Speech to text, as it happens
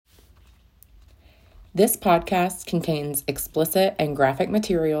This podcast contains explicit and graphic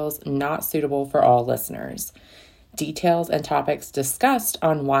materials not suitable for all listeners. Details and topics discussed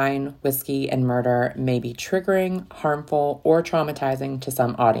on wine, whiskey, and murder may be triggering, harmful, or traumatizing to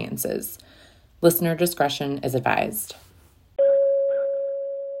some audiences. Listener discretion is advised.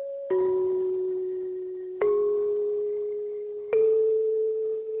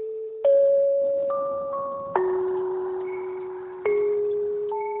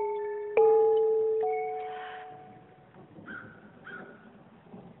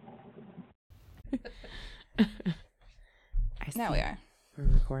 Now we are. We're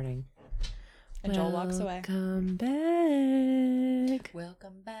recording. And Joel walks away. Welcome back.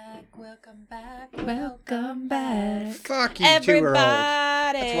 Welcome back, welcome back, Welcome back. Fuck you, Everybody. 2-year-old.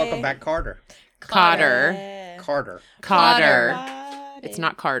 That's welcome back, Carter. Cotter. Carter. Cotter. Everybody. It's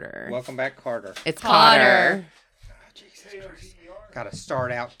not Carter. Welcome back, Carter. It's Cotter. Cotter. Oh, Jesus Christ. Gotta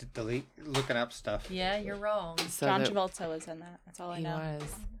start out to delete looking up stuff. Yeah, you're wrong. So John that Travolta was in that. That's all I he know.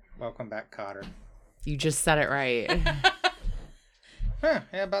 was. Welcome back, Cotter. You just said it right. Huh,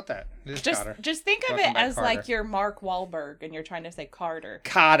 yeah, about that. It is Cotter. Just think of Welcome it back, as Carter. like you're Mark Wahlberg and you're trying to say Carter.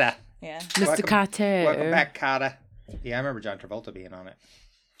 Cotter. Yeah. Mr. Welcome- Cotter. Welcome back, Cotter. Yeah, I remember John Travolta being on it.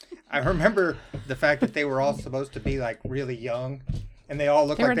 I remember the fact that they were all supposed to be like really young, and they all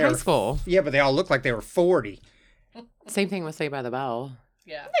looked They were like in they high were school. Yeah, but they all looked like they were 40. Same thing with Saved by the Bell.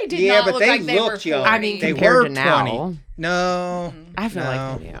 Yeah. They did Yeah, not but look they like they were looked young. 40. I mean, They compared were to now. 20. No. I feel no.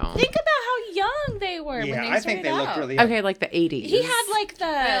 like they do. Think about how young they were when Yeah, they I started think they looked out. really young. Okay, like the 80s. He had like the...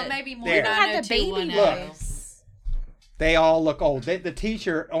 Well, maybe more There. He had the baby 90210. voice. They all look old. The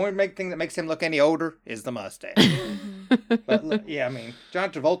teacher, only thing that makes him look any older is the mustache. But look, yeah, I mean, John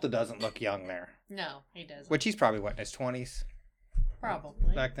Travolta doesn't look young there. No, he doesn't. Which he's probably, what, in his 20s?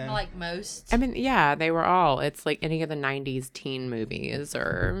 Probably. Back then? Like most. I mean, yeah, they were all. It's like any of the 90s teen movies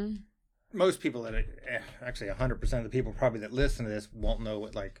or... Most people that, actually 100% of the people probably that listen to this won't know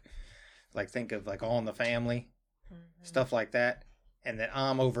what, like think of like All in the Family, stuff like that. And that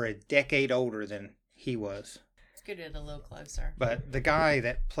I'm over a decade older than he was. Let's get it a little closer. But the guy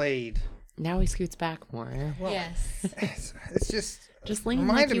that played, Now he scoots back more. Yes. it's just lean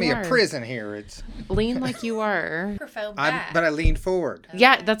reminded like you me are. of prison here. It's Lean like you are. Microphone back. but I leaned forward.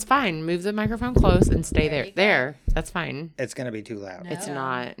 Yeah, that's fine. Move the microphone close and stay There there. you go. There. That's fine. It's going to be too loud. No. It's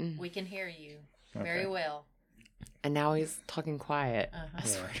not. We can hear you Okay. very well. And now he's talking quiet. Uh-huh.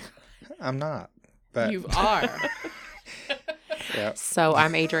 Yeah. I'm not. But You are. yeah. So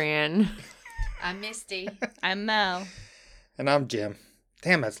I'm Adrienne. I'm Misty. I'm Mel. And I'm Jim.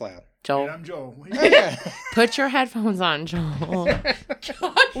 Damn, that's loud. Joel, I'm Joel. put your headphones on, Joel.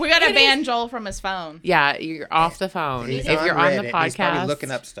 We got to ban Joel from his phone. Yeah, you're off the phone. He's if you're on the Reddit. He's probably podcast, looking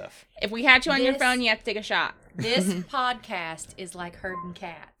up stuff. If we had you on your This- phone, you have to take a shot. This podcast is like herding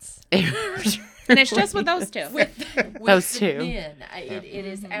cats. And it's just with those two. With Those the two. men. It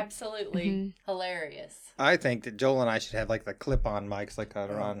is absolutely hilarious. I think that Joel and I should have like the clip-on mics like that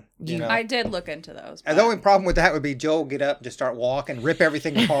are on. You know? I did look into those. And the only problem with that would be Joel get up and just start walking, rip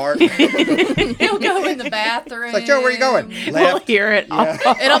everything apart. He'll go in the bathroom. It's like, Joe, where are you going? we'll Left. hear it. Yeah.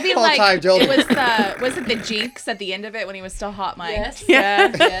 It'll be Whole like time, Joel. it was it the Jinx at the end of it when he was still hot mic? Yes.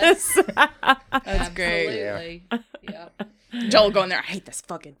 Yeah. Yes. That's great. Absolutely. Yeah. Joel going there, I hate this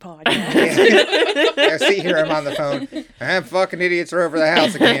fucking podcast. I see here I'm on the phone. Ah, fucking idiots are over the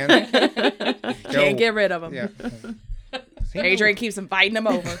house again. Can't get rid of him. Yeah. Adrian keeps inviting him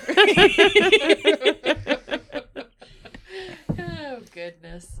over. Oh,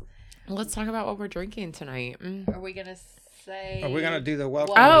 goodness. Let's talk about what we're drinking tonight. Are we going to say Are we going to do the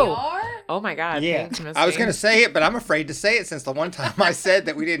welcome? what Oh. we are? Oh my God. Yeah. Thanks, Misty. I was going to say it, but I'm afraid to say it since the one time I said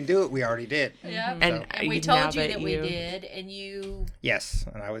that we didn't do it, we already did. Yeah. And, And we now told you that we did, and you Yes,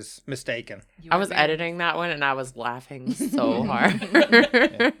 and I was mistaken. I was were very- editing that one and I was laughing so hard.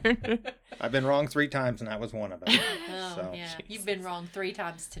 I've been wrong 3 times, and that was one of them. Oh, So, yeah. You've been wrong 3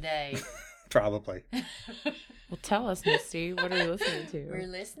 times today. probably. Well, tell us, Misty, what are you listening to? We're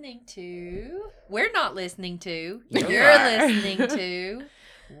listening to. We're not listening to. You You're are. listening to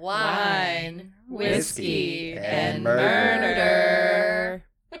Wine, Whiskey, and Murder.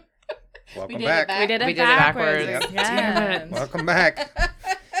 Murder. Welcome did it back. back- We did it We did it backwards. backwards. Yes. Damn it. Welcome back.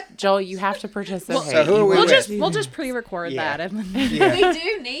 Joel, you have to participate. So who are we You with? will- We'll just pre-record Yeah. that and Yeah. We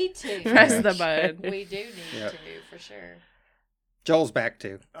do need to. press the button. We do need Yep. to, for sure. Joel's back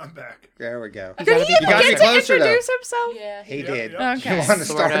too. I'm back. There we go. You Did gotta he be even got get me to closer, though. introduce himself? Yeah. He Yep, did. yep. Okay. You want to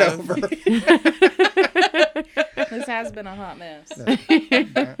Sort start of. over? Listen, has been a hot mess.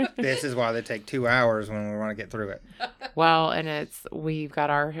 This is why they take 2 hours when we want to get through it. Well, and we've got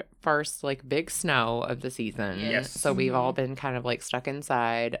our first like big snow of the season. Yes. So we've all been kind of like stuck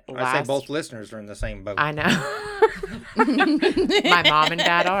inside. I say both listeners are in the same boat. I know. My mom and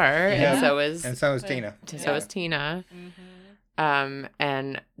dad are, Yeah. and so is Tina. So is Tina. Mm-hmm.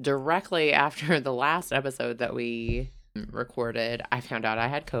 And directly after the last episode that we recorded, I found out I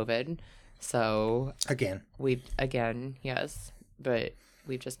had COVID. So Again. Yes, but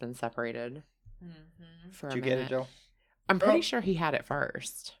we've just been separated for a Did you minute. get it, Joe? I'm pretty sure he had it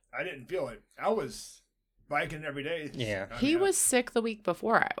first. I didn't feel it. I was biking every day. Yeah. He was sick the week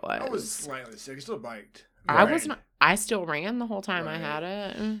before I was. I was slightly sick. I still biked. I was not. I still ran the whole time I Right. had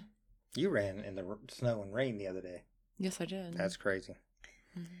it. You ran in the snow and rain the other day. Yes, I did. That's crazy.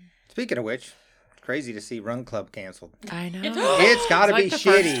 Speaking of which, it's crazy to see Run Club canceled. I know. It's got to like be the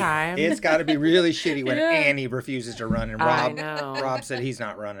first shitty. time. It's got to be really shitty when Annie refuses to run and I Rob know. Rob said he's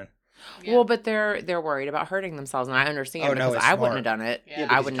not running. Yeah. Well, but they're worried about hurting themselves, and I understand Oh, no, because it's I smart. wouldn't have done it. Yeah, I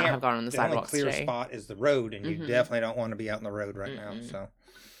because would you not can't- have gone on the only sidewalks clear today. spot is the road, and you Mhm. definitely don't want to be out in the road right now. Mm-mm. So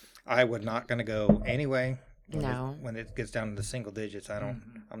I would not going to go anyway. No. When it gets down to the single digits,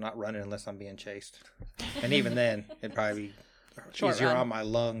 I'm not running unless I'm being chased. And even then, it'd probably be Short easier run. on my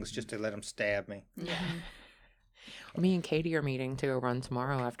lungs just to let them stab me. Yeah. Me and Katie are meeting to go run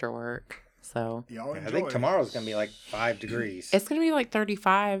tomorrow after work. So Y'all I enjoy think it. tomorrow's going to be like 5 degrees. it's going to be like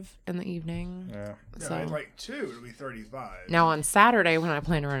 35 in the evening. Yeah. No, So like 2, it'll be 35. now on Saturday when I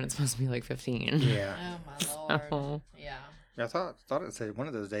plan to run, it's supposed to be like 15. Yeah. Oh my lord. Oh, Yeah. I thought it said one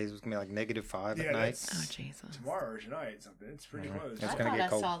of those days was going to be like -5 Yeah, at night. that's- oh Jesus. Tomorrow or tonight, something. It's pretty close. It's I gonna thought get I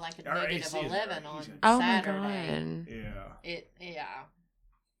cold. saw like a Our negative AC is 11 right. on Oh Saturday. Yeah.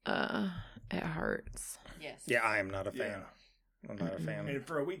 It hurts. Yes. Yeah, I am not a fan. Yeah. I'm not a fan. And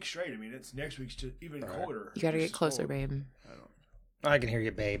for a week straight, I mean, it's next week's just even Right. colder. You got to This get is closer, cold. babe. I can hear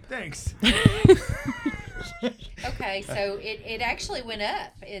you, babe. Thanks. Okay, so it actually went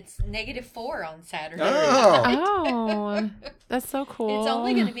up. It's -4 on Saturday. Oh. Oh, that's so cool. It's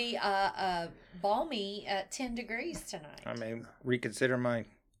only going to be balmy at 10 degrees tonight. I may reconsider my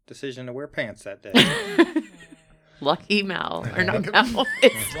decision to wear pants that day. Lucky Mel. Or not Mel.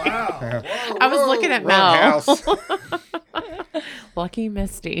 It's, Wow. I was looking at Wrong Mel. house. Lucky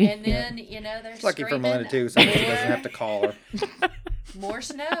Misty. And then, they're It's lucky for screaming, Melinda too, so she doesn't have to call her. more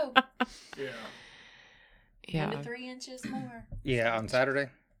snow. Yeah. 2 yeah. to 3 inches more. Yeah, on Saturday,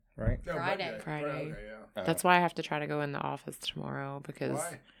 right? No, Friday. Monday. Friday. Okay, yeah. That's why I have to try to go in the office tomorrow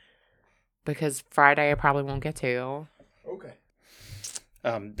Why? because Friday I probably won't get to. Okay.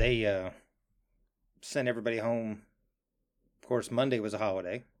 They sent everybody home. Of course, Monday was a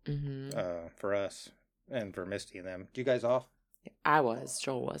holiday Hmm for us and for Misty and them. You guys off? I was.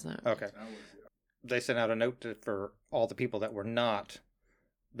 Joel wasn't. Okay. I was, They sent out a note for all the people that were not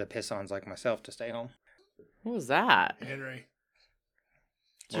the piss-ons like myself to stay home. What was that? Henry.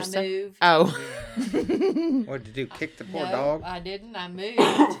 I moved. Oh. Yeah. What did you do? Kick the poor No, dog? I didn't. I moved.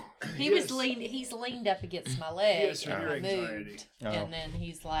 Yes. He's leaned up against my leg. Yes, and severe I anxiety. moved. Oh. And then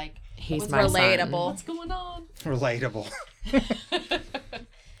he's like, He's Was my relatable. son. what's going on? Relatable.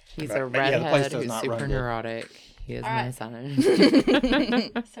 He's But- a but yeah, the place redhead does who's not super run good. neurotic. He is All my right.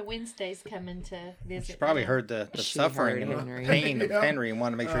 son. So Wednesday's coming to visit. She probably me. heard the She suffering heard and Henry. pain of Yeah. Henry and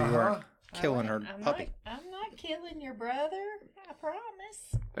wanted to make sure you weren't killing her I'm puppy. I'm not killing your brother. I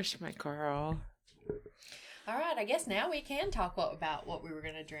promise. Where's my girl? All right, I guess now we can talk about what we were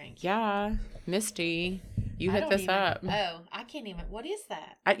going to drink. Yeah. Misty, you I hit don't this even- up. Oh, I can't even. What is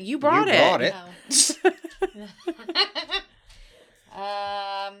that? You brought You it. brought it.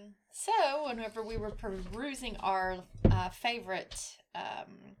 Oh. So whenever we were perusing our favorite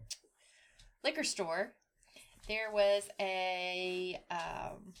liquor store, there was a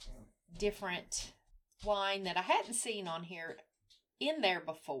different wine that I hadn't seen on here in there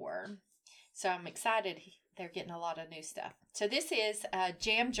before. So I'm excited. They're getting a lot of new stuff. So this is a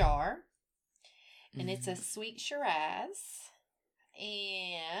Jam Jar, and it's a sweet Shiraz.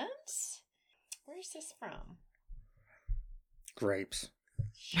 And where's this from? Grapes.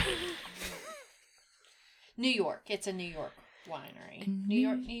 New York. It's a New York winery. New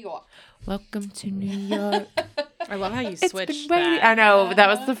York. Welcome to New York. I love how you It's switched been waiting- that. I know. That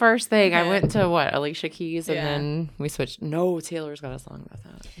was the first thing. I Yeah. went to Alicia Keys, and Yeah. then we switched. No, Taylor's got a song about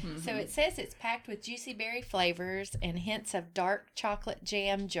that. So it says it's packed with juicy berry flavors and hints of dark chocolate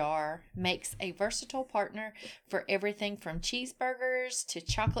jam jar. Makes a versatile partner for everything from cheeseburgers to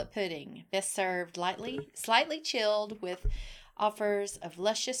chocolate pudding. Best served lightly, slightly chilled with offers of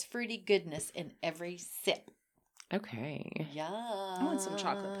luscious fruity goodness in every sip. Okay. Yum. I want some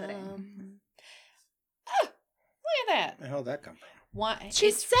chocolate pudding. Oh, look at that. Where the hell did that come from? Why?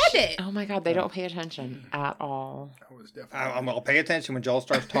 She said it. Oh my God, they don't pay attention at all. I was definitely. I'll pay attention when Joel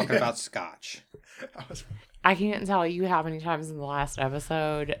starts talking about scotch. I can't tell you how many times in the last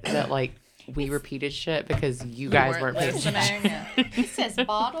episode that like we repeated shit because you guys weren't paying attention. listening. It says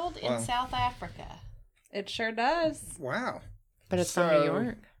bottled in Wow. South Africa. It sure does. Wow. But it's from New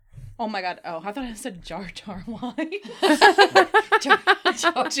York. Oh my God. Oh, I thought it said jar wine.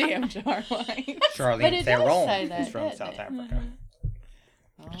 Jam jar wine. But Charlene it does Theron say that, is from doesn't South it? Africa.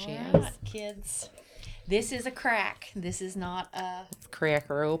 She All is. right, kids. This is a crack. This is not a...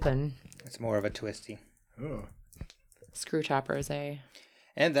 Cracker open. It's more of a twisty. Oh. Screw top rosé.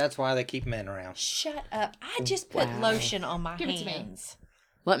 And that's why they keep men around. Shut up. I just put Wow. lotion on my Give it to me. hands.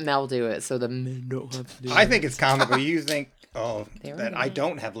 Let Mel do it so the men don't have to do I it. think it's comical. You think, There we that go. I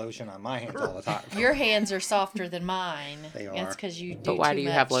don't have lotion on my hands all the time. Your hands are softer than mine. They are. That's because you do But why too do you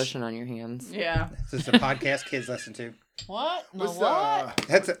have much. lotion on your hands? Yeah. This is a podcast kids listen to. What? No, What's what?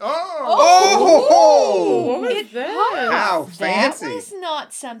 That's it. Oh! What is this? How That fancy. was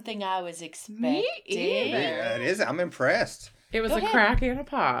not something I was expecting. Me either. Yeah, it is. I'm impressed. It was Go a ahead. crack and a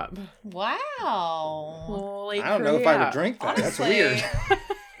pop. Wow. Holy I don't know if I would crap. drink that. That's Honestly,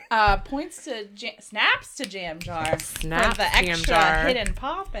 weird. Points to snaps to jam jar. Snaps for the jam extra jar. hidden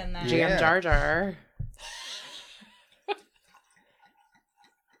pop in there. Jam Yeah. Jar Jar.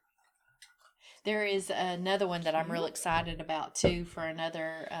 There is another one that I'm real excited about too for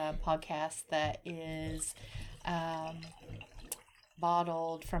another podcast that is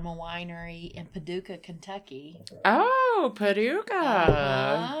bottled from a winery in Paducah, Kentucky. Oh,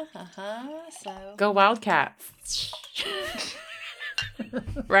 Paducah. So Go Wildcats.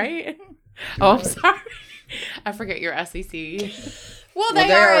 Right? Oh, I'm sorry. I forget your SEC. well, Well, they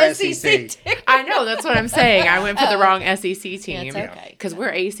they are are SEC. SEC. too. I know, that's what I'm saying. I went for the wrong SEC team. It's okay. Because we're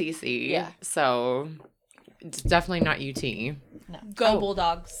ACC. Yeah. So it's definitely not UT. Go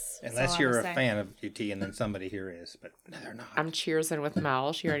Bulldogs. That's Unless all you're I'm a saying. fan of UT and then somebody here is. But no, they're not. I'm cheersing with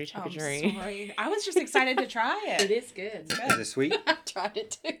Mel. She already took Oh, a drink. sorry. I was just excited to try it. is good. Is it sweet? I tried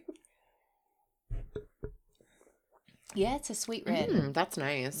it too. Yeah, it's a sweet red. That's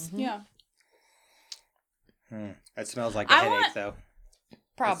nice. Yeah. It smells like a I headache, want- though.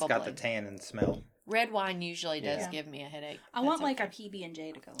 Probably. It's got the tannin smell. Red wine usually does Yeah. give me a headache. I That's want like okay. a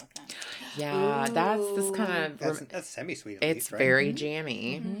PB&J to go with that. Yeah, that's this kind of. That's semi-sweet. At It's least, right? very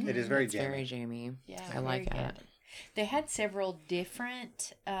jammy. It is very It's jammy. very jammy. Yeah, I like very it. good. They had several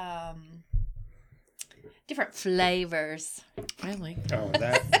different flavors I like Oh,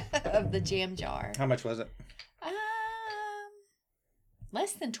 that. of the jam jar. How much was it?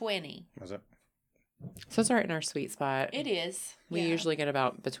 Less than 20. Was it? So it's right in our sweet spot. It is. We yeah. usually get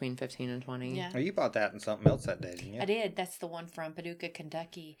about between 15 and 20. Yeah. Oh, you bought that and something else that day, didn't you? I did. That's the one from Paducah,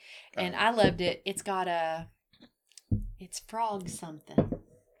 Kentucky. Oh. And I loved it. It's got it's frog something.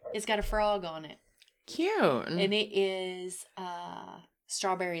 It's got a frog on it. Cute. And it is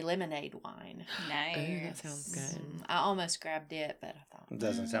strawberry lemonade wine. Nice. Ooh, that sounds good. I almost grabbed it, but I thought. It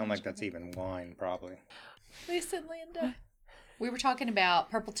doesn't sound like that's even wine, probably. Listen, Linda. We were talking about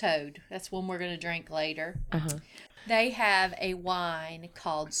Purple Toad. That's one we're going to drink later. Uh-huh. They have a wine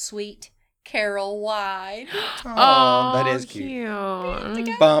called Sweet Carol Wine. Oh, that is cute.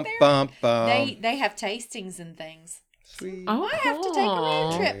 Bump, bump, bump. They have tastings and things. Sweet. Oh, I have to take a road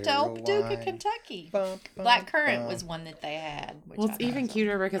cool. trip to Carol old Paducah, wine. Kentucky. Bump, bump, Black Currant bump. was one that they had. Which Well, I it's thought even was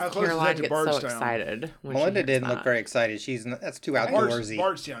cuter How because close is Caroline that to gets so Bardstown? excited. When Melinda she hears didn't look that. very excied. That's too outdoorsy.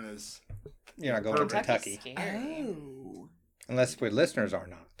 Bardstown is. You're not going to Kentucky's Kentucky. scary. Oh. Unless we listeners are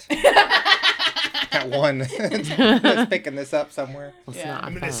not. Got one that's picking this up somewhere. It's Yeah. not I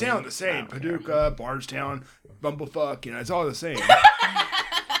mean, fun. they sound the same. Paducah, Bardstown, Bumblefuck. It's all the same.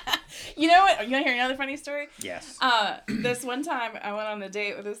 You know what? You want to hear another funny story? Yes. This one time I went on a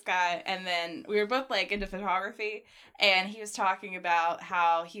date with this guy, and then we were both like into photography, and he was talking about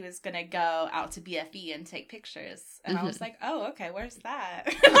how he was gonna go out to BFE and take pictures, and I was like, "Oh, okay, where's that?"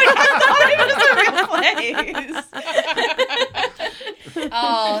 Like, I thought it was a real place.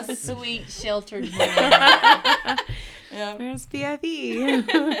 Oh, sweet sheltered man. Yeah. Where's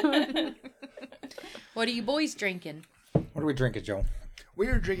BFE? What are you boys drinking? What are we drinking, Joel? We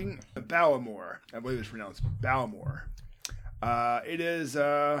are drinking Ballamore. I believe it's pronounced Ballamore. It is.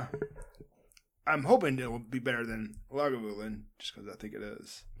 I'm hoping it will be better than Lagavulin, just because I think it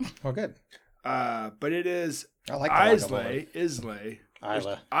is. Oh, good. But it is I like the Islay.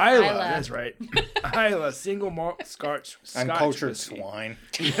 Isla. Isla, that's right. Isla, single malt Scotch Uncultured whiskey. swine.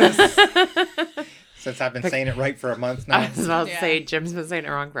 Yes. Since I've been saying it right for a month I now. was about to Yeah. say, Jim's been saying it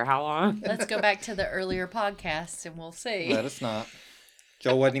wrong for how long? Let's go back to the earlier podcasts and we'll see. Let us not.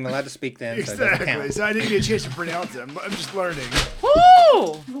 Joel wasn't even allowed to speak then, so it doesn't Exactly. count. So I didn't get a chance to pronounce it. I'm just learning.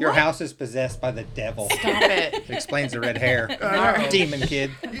 Woo! Your house is possessed by the devil. Stop it. It explains the red hair. know. Demon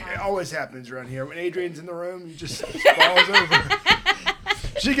kid. It always happens around here. When Adrian's in the room, he just falls over.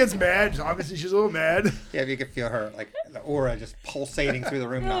 She gets mad. Obviously, she's a little mad. Yeah, if you could feel her, like, the aura just pulsating through the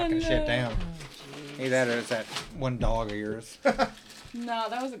room, knocking shit down. Either that or it's that one dog of yours. No,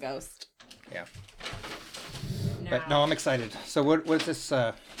 that was a ghost. Yeah. But no, I'm excited. So what's this,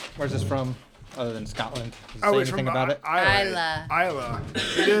 where's this from, other than Scotland? Does it say It's anything from about it? Isla. Isla.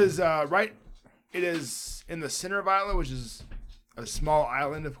 It is right. It is in the center of Isla, which is a small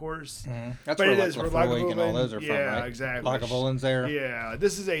island, of course. Mm-hmm. That's But where it like is where Lafroig and all those are from, yeah, right? exactly. Lagavulins there. Yeah,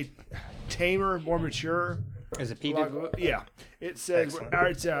 this is a tamer, more mature. Is it peated? Yeah, it says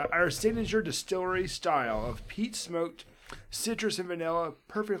Excellent. our signature distillery style of peat smoked, citrus and vanilla,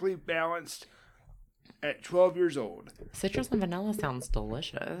 perfectly balanced. At 12 years old. Citrus and vanilla sounds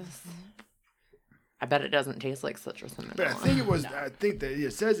delicious. I bet it doesn't taste like citrus and But vanilla. I think it was. I think that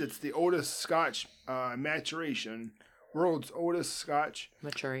it says it's the oldest Scotch maturation, world's oldest Scotch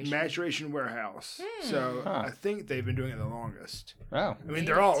maturation warehouse. So I think they've been doing it the longest. Oh. I mean,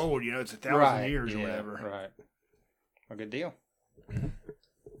 they're all old. You know, it's 1,000 years or whatever. Right. Well, good deal.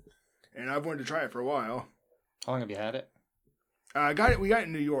 And I've wanted to try it for a while. How long have you had it? I got it. We got it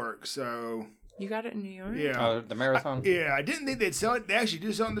in New York. So You got it in New York? yeah. Oh, the marathon? I didn't think they'd sell it. They actually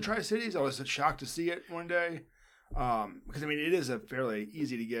do sell it in the Tri-Cities. I was shocked to see it one day. Because, I mean, it is a fairly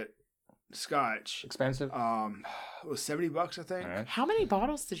easy to get Scotch. Expensive? It was $70, I think. All right. How many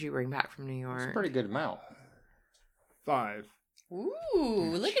bottles did you bring back from New It's a York? pretty good amount. 5.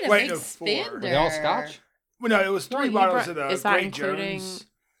 Ooh, look at a Wait, big no, 4. spender. Were they all Scotch? Well, no, it was 3 bottles of the Is that Great including Jones.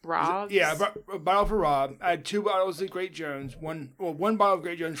 Rob's? Yeah, a bottle for Rob. I had 2 bottles of Great Jones. One bottle of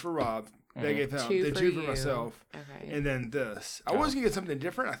Great Jones for Rob. They gave him. Two The for 2 for you. myself. Okay. And then this. I was gonna get something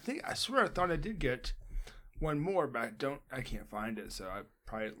different. I swear I thought I did get one more, but I can't find it, so I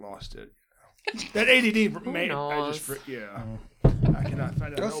probably lost it. That ADD made knows? I cannot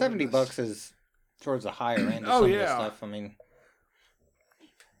find it. Well, $70 is towards the higher end of Oh, some of yeah. this stuff. I mean,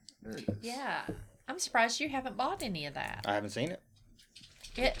 There it is. Yeah, I'm surprised you haven't bought any of that. I haven't seen it.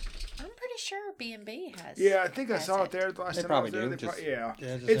 I'm pretty sure B&B has. Yeah, I think I has saw it there the last They time probably I was there. do. Just- Yeah. Yeah,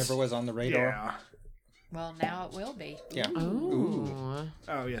 it just It's- never was on the radar. Yeah. Well, now it will be. Yeah. Ooh.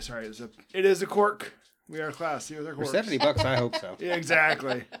 Oh, yeah, sorry. It is a cork. We are classy with our For corks. $70, I hope so. Yeah,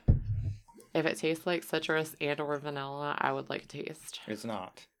 exactly. If it tastes like citrus and or vanilla, I would like a taste. It's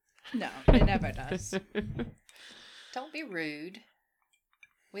not. No, it never does. Don't be rude.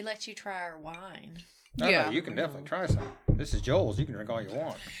 We let you try our wine. No, Yeah. no, you can definitely try some. This is Joel's. You can drink all you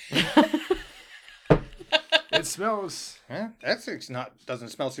want. It smells. Yeah, it's not. Doesn't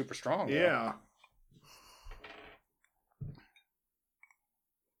smell super strong. Though. Yeah.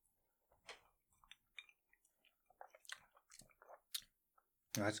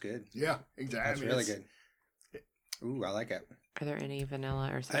 That's good. Yeah, exactly. That's really good. Ooh, I like it. Are there any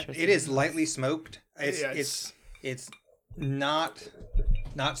vanilla or citrus? It is lightly smoked. Yeah, It's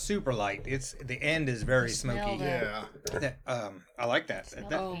not super light. It's the end is very Smell smoky. that. Yeah. I like that. Smell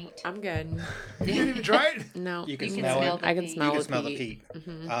That- the peat. I'm good. You didn't even try it? No, You can You smell can it. smell the I can peat. smell You can the smell the peat. peat.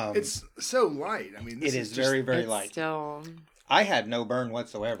 Mhm. It's so light. I mean, this It is just, very It's light. Still, I had no burn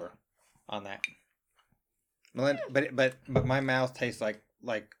whatsoever on that. But my mouth tastes like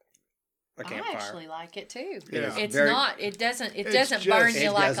a I campfire. actually like it too. Yeah. It's very- not. It doesn't. It It's doesn't just- burn It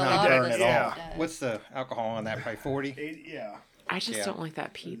you like does a not lot burn of at the all. stuff does. What's the alcohol on that? Probably 40. Yeah. I just Yeah. don't like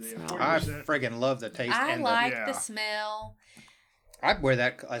that peat Yeah, smell. 40. I friggin' love the taste. I and like Yeah. the smell. I wear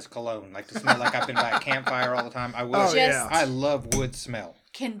that as cologne, like to smell like I've been by a campfire all the time. I will. Oh, yeah. I love wood smell.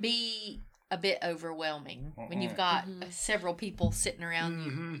 Can be a bit overwhelming when Mm-mm. you've got several people sitting around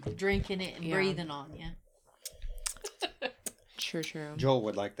Mm-hmm. you, drinking it and Yeah. breathing on you. True. Joel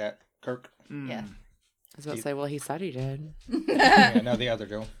would like that. Kirk. Yeah. I was about to say, well, he said he did. Yeah, no, the other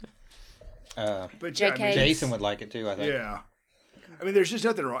Joel. But yeah, I mean, JK. Jason would like it too. I think. yeah. I mean, there's just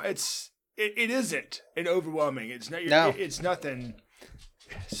nothing wrong. It isn't an overwhelming. It's not. No. It's nothing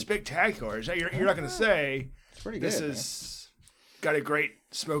spectacular. It's not, you're not going to say It's pretty good. this man. is got a great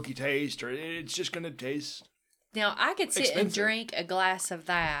smoky taste, or it's just going to taste. Now I could sit and Expensive. drink a glass of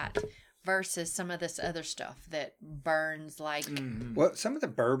that versus some of this other stuff that burns like Well, some of the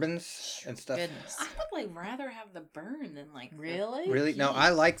bourbons and stuff. goodness. I would like rather have the burn than like Really? Really? No, I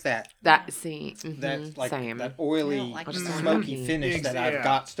like that. That That like same. that oily, I don't like the smoky burn. finish that I've Yeah.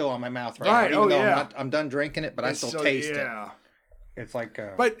 got still on my mouth right, Right, now. Even oh, though yeah. I'm done drinking it, but I It's still so- taste it. yeah. It's like.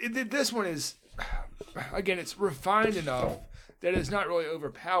 But this one is, again, it's refined enough that is not really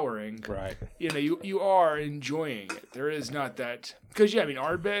overpowering. Right. You know, you are enjoying it. There is not that because I mean,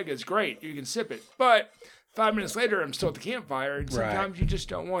 Ardbeg is great. You can sip it, but 5 minutes later, I'm still at the campfire, and sometimes you just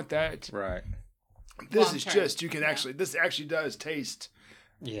don't want that. Right. This Long is term. just this actually does taste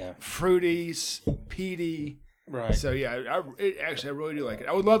fruity, peaty. Right. So yeah, I really do like it.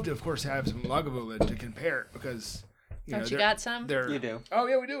 I would love to, of course, have some Lagavulin to compare it because Don't you got some? You do. Oh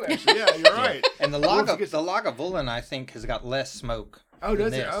yeah, we do actually. Yeah, you're right. And the Lagavulin, I think, has got less smoke. Oh,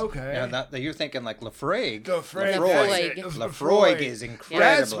 does it? this. Okay. You're thinking like Lafroig. Lafroig is incredible.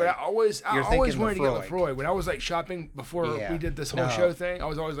 That's what I always wanted to get Lafroig. Lafroig. When I was like shopping before we did this whole show thing, I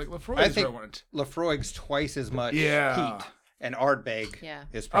was always like, Lafroig I is what I think want. Lafroig's twice as much heat, and Ardbeg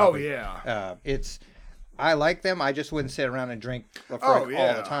is Oh probably. yeah. I like them. I just wouldn't sit around and drink Lafroig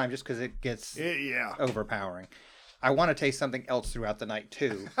all the time, just because it gets overpowering. I want to taste something else throughout the night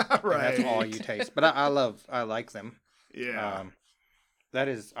too. Right. And that's all you taste. But I like them. Yeah.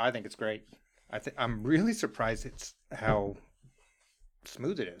 I think it's great. I'm really surprised it's how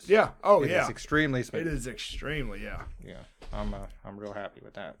smooth it is. Yeah. Oh, It is extremely smooth. It is extremely, yeah. Yeah. I'm real happy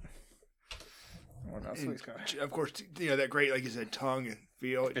with that. What else we got? Of course, that great, like you said, tongue and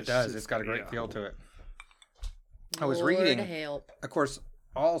feel. It does. It's got a great feel to it. I was Lord reading. help. Of course,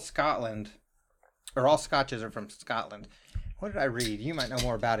 all Scotches are from Scotland. What did I read? You might know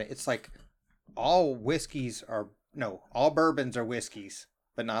more about it. It's like all bourbons are whiskeys,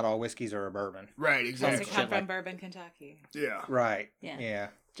 but not all whiskeys are a bourbon. Right, Has exactly. to come from Bourbon, Kentucky. Yeah. Right. Yeah.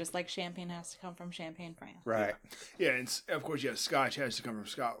 Just like champagne has to come from Champagne, France. Right. Yeah, and of course, Scotch has to come from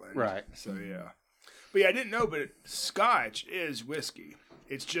Scotland. Right. So, yeah. But yeah, I didn't know, but Scotch is whiskey.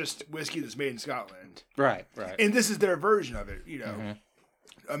 It's just whiskey that's made in Scotland. Right. Right. And this is their version of it,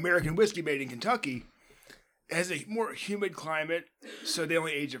 American whiskey made in Kentucky has a more humid climate, so they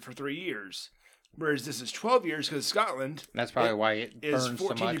only age it for 3 years. Whereas this is 12 years because Scotland That's probably why it is burns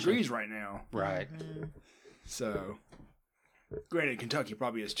 14 so much. degrees right now. Right. So, granted, Kentucky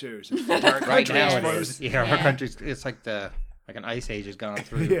probably is too. So Right now it frozen. is. Yeah, our country's it's like an ice age has gone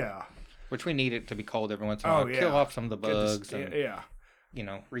through. Yeah. Which we need it to be cold every once in a while. Kill off some of the bugs and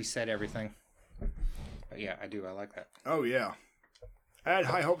reset everything. But yeah, I do. I like that. Oh yeah. I had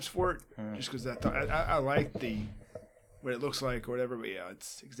high hopes for it just because I like what it looks like or whatever. But yeah,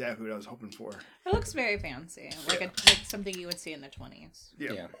 it's exactly what I was hoping for. It looks very fancy, like something you would see in the 20s.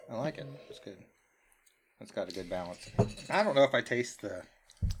 Yeah, I like it. It's good. It's got a good balance. I don't know if I taste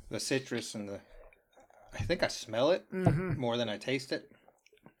the citrus and I think I smell it more than I taste it.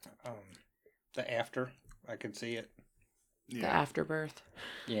 The after, I could see it. The afterbirth.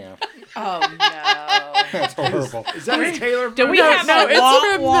 Yeah. Oh no. That's horrible. Is that a Taylor? Do we No, have no, a it's wah,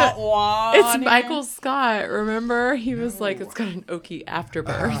 from wah, wah It's on Michael Scott. Remember? He was like, it's got an oaky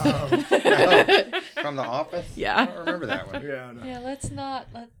afterbirth. From The Office? Yeah. I don't remember that one. Yeah. No. Yeah, let's not.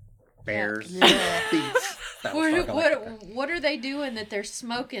 Bears. Yeah. Beets. That was fucking What are they doing that they're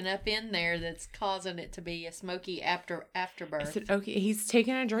smoking up in there that's causing it to be a smoky afterbirth? It's an oaky. He's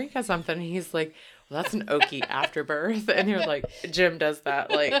taking a drink of something. And he's like, well, that's an oaky afterbirth. And you're like, Jim does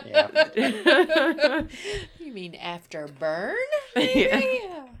that. Like, You mean afterburn?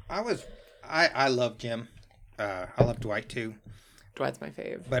 Yeah. I love Jim. I love Dwight too. Dwight's my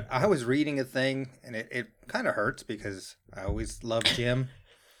fave. But I was reading a thing, and it kind of hurts because I always loved Jim.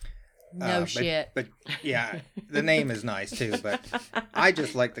 No shit. But yeah, the name is nice too. But I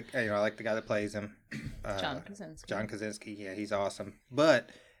just like I like the guy that plays him, John Krasinski. John Krasinski. Yeah, he's awesome. But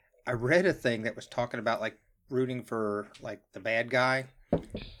I read a thing that was talking about like rooting for like the bad guy,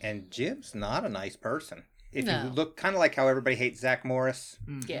 and Jim's not a nice person. If you look, kind of like how everybody hates Zach Morris.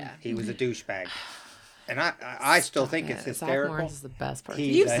 Yeah. He was a douchebag. And I still think it's hysterical. Zach Morris is the best person.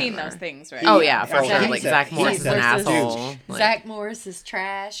 You've seen those things, right? Oh yeah, for sure. he's Like a- Zach Morris he's is an a asshole. douche. Like, Zach Morris is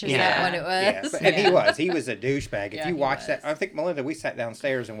trash. Is that what it Yeah, was? and he was a douchebag. Yeah, If you he watch was. that, I think Melinda, we sat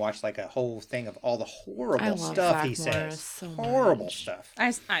downstairs and watched like a whole thing of all the I horrible love stuff Zach he says. Morris so Horrible much. stuff.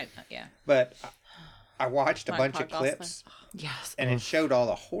 Yeah. But I watched a Like bunch of Park clips, yes. and it showed all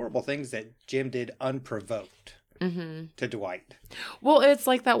the horrible things that Jim did unprovoked Mm-hmm. to Dwight. Well, it's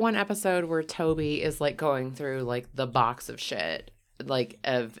like that one episode where Toby is like going through like the box of shit, like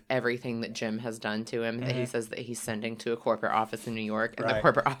of everything that Jim has done to him that he says that he's sending to a corporate office in New York, and the Right.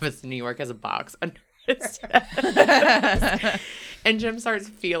 corporate office in New York has a box under his desk. And Jim starts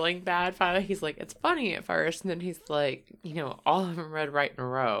feeling bad. Finally, he's like, "It's funny at first," and then he's like, all of them read right in a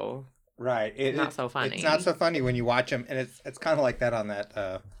row. Right. Not so funny. It's not so funny when you watch him, and it's kind of like that on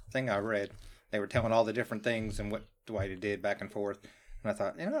that thing I read. They were telling all the different things and what Dwight did back and forth. And I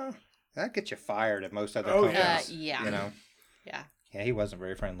thought, that gets you fired at most other companies. Yeah. Yeah, he wasn't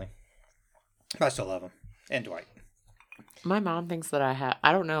very friendly. But I still love him. And Dwight. My mom thinks that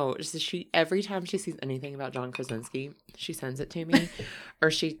I don't know. Every time she sees anything about John Krasinski, she sends it to me.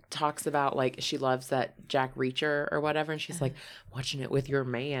 Or she talks about, like, she loves that Jack Reacher or whatever. And she's like, watching it with your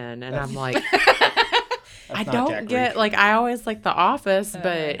man. And I'm like, I don't get, like, I always like The Office,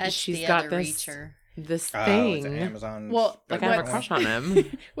 but she's got this thing. It's Amazon. Well, like, I have a crush on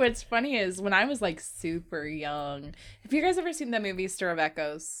him. What's funny is when I was like super young, have you guys ever seen the movie Stir of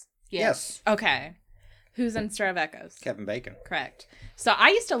Echoes? Yes. Okay. Who's in Stir of Echoes? Kevin Bacon. Correct. So I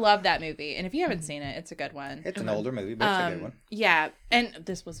used to love that movie, and if you haven't seen it, it's a good one. It's an older movie, but it's a good one. Yeah, and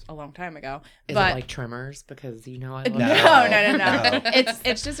this was a long time ago. Is but it like Tremors? Because you know I love no.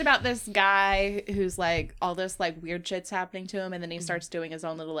 It's just about this guy who's like all this like weird shit's happening to him, and then he starts doing his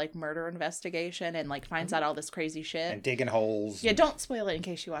own little like murder investigation and like finds out all this crazy shit And digging holes. Yeah, don't spoil it in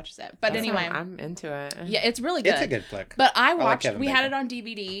case she watches it. But anyway, I'm into it. Yeah, it's really good. It's a good flick. But I watched. Kevin We Bacon. had it on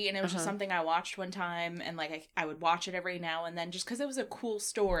DVD, and it was just something I watched one time, and like I would watch it every now and then, just because it was a cool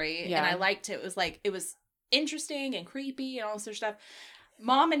story, and I liked it. It was like it was interesting and creepy and all this other stuff.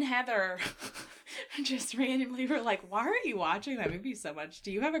 Mom and Heather just randomly were like, "Why are you watching that movie so much?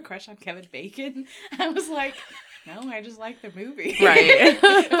 Do you have a crush on Kevin Bacon?" I was like, "No, I just like the movie." Right.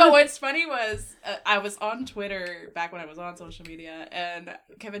 But what's funny was I was on Twitter back when I was on social media, and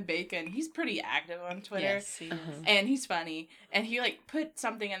Kevin Bacon, he's pretty active on Twitter. Yes, he is. And he's funny. And he like put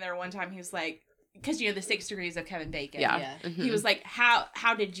something in there one time. He was like, because the 6 degrees of Kevin Bacon. Yeah. He was like, how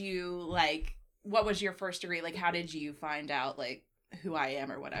did you like, what was your first degree? Like, how did you find out like who I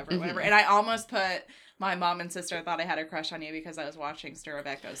am or whatever. And I almost put my mom and sister thought I had a crush on you because I was watching Stir of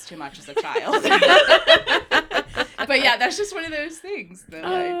Echoes too much as a child. But yeah, that's just one of those things that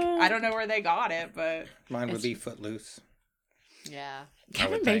like I don't know where they got it, but Mine would be Footloose. Yeah.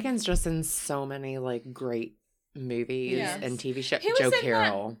 Kevin Bacon's just in so many like great movies and TV shows. He was Joe in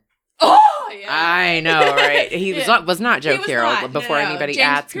Carroll. oh yeah, I know, right? He was not Joe He was Carroll not. before No. anybody James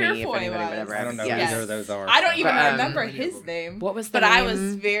asks me if Purefoy anybody would was. ever. I don't know Yes. who either of those are. I don't even But, remember his name. What was the but name I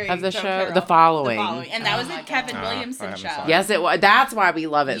was very of the Joe show? Carroll. The Following. And that was Oh a my Kevin God. Williamson I haven't show. seen it. Yes, it was. That's why we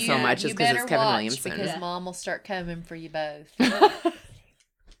love it so much. Is You because it's better Kevin watch, Williamson. because Mom will start coming for you both.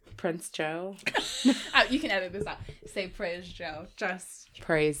 Prince Joe. Oh, you can edit this out. Say praise Joe. Just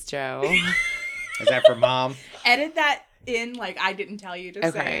Praise Joe. Is that for Mom? edit that in like I didn't tell you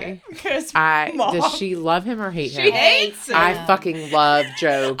to say. Because Does she love him or hate him? She hates him. I fucking love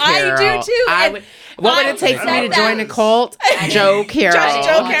Joe I Carroll. do too. What would it take for me to join a cult? Joe Carroll. Just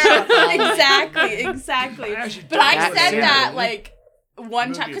Joe Carroll. Exactly. But I That's said true. that like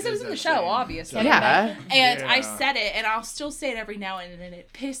one time because it was in the show, obviously. Yeah. And I said it, and I'll still say it every now and then, and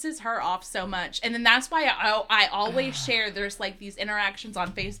it pisses her off so much. And then that's why I always share. There's like these interactions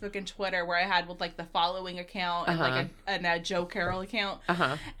on Facebook and Twitter where I had with like the Following account and like a Joe Carroll account.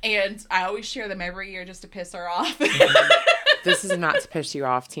 And I always share them every year just to piss her off. This is not to piss you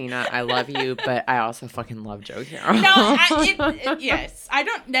off, Tina. I love you, but I also fucking love Joe Carroll. No, yes. I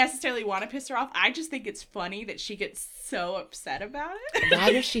don't necessarily want to piss her off. I just think it's funny that she gets so upset about it.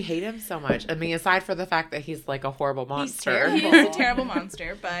 Why does she hate him so much? I mean, aside for the fact that he's like a horrible monster. He is a terrible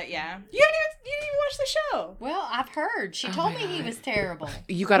monster, but yeah. You didn't even watch the show. Well, I've heard. She told me he was terrible.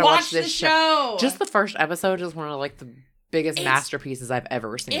 You gotta watch this the show. Just the first episode is one of like the biggest masterpieces I've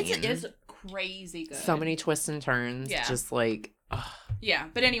ever seen. It's crazy good. So many twists and turns. Yeah. Just like, yeah.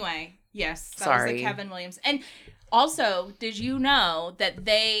 But anyway, yes, that was Sorry. the Kevin Williams. And also, did you know that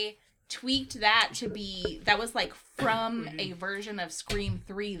they tweaked that to be that was like from a version of Scream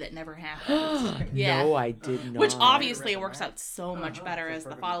 3 that never happened? Yeah. No, I did not. Which obviously it works out so much better as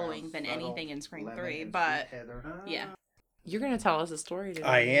the Following than anything in Scream 3, but yeah. You're gonna tell us a story today.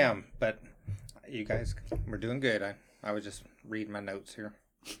 I am, but you guys, we're doing good. I was just reading my notes here.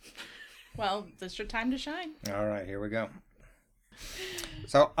 Well, this is your time to shine. All right, here we go.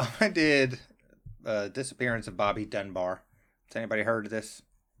 So I did Disappearance of Bobby Dunbar. Has anybody heard of this?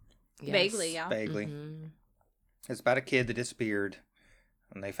 Yes. Vaguely, yeah. Vaguely. Mhm. It's about a kid that disappeared,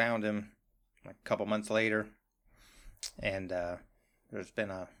 and they found him like a couple months later. And there's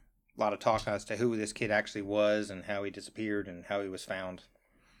been a lot of talk as to who this kid actually was and how he disappeared and how he was found,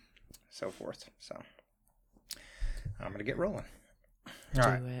 so forth. So I'm going to get rolling. All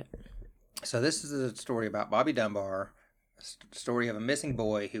right. Do it. So this is a story about Bobby Dunbar, a story of a missing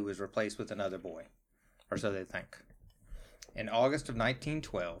boy who was replaced with another boy, or so they think. In August of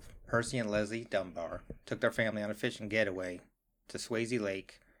 1912, Percy and Leslie Dunbar took their family on a fishing getaway to Swayze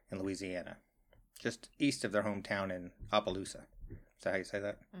Lake in Louisiana, just east of their hometown in Opelousas. Is that how you say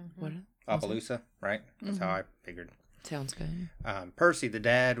that? What? Opelousas, right? That's how I figured. Sounds good. Percy, the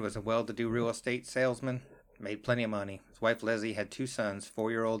dad, was a well-to-do real estate salesman, made plenty of money. His wife Leslie had two sons,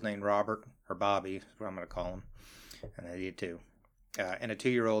 4-year-old named Robert, or Bobby is what I'm going to call him, And I did too. And a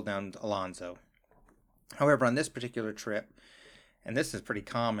 2-year-old named Alonzo. However, on this particular trip, and this is pretty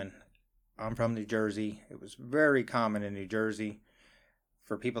common, I'm from New Jersey. It was very common in New Jersey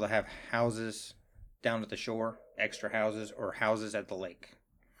for people to have houses down at the shore, extra houses, or houses at the lake.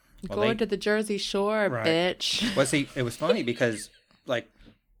 Well, Going to the Jersey Shore, Right. bitch. Well, see, it was funny because, like,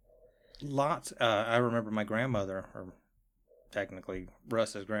 I remember my grandmother, or technically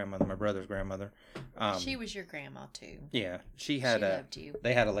Russ's grandmother, my brother's grandmother. She was your grandma too. Yeah, She loved you.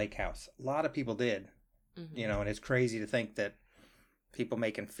 they had a lake house. A lot of people did, you know, and it's crazy to think that people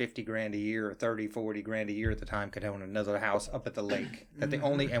making $50,000 a year or 30, 40 grand a year at the time could own another house up at the lake. That the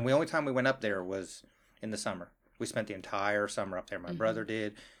only time we went up there was in the summer. We spent the entire summer up there. My brother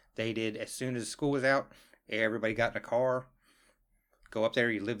did. They did. As soon as school was out, everybody got in a car, go up there.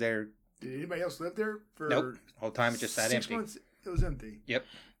 You live there. Did anybody else live there for? Nope. The whole time it just sat 6 empty. months, it was empty. Yep.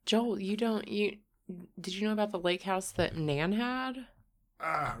 Joel, did you know about the lake house that Nan had?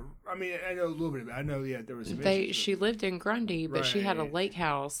 I mean, I know a little bit about it. I know, there was some issues She lived in Grundy, but she had a Right. lake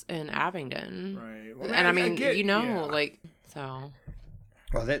house in Abington. Right. Well, And I mean, get- yeah. like, so.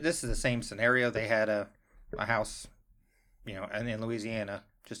 Well, this is the same scenario. They had a house, you know, in Louisiana,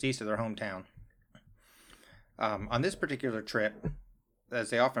 just east of their hometown. On this particular trip, as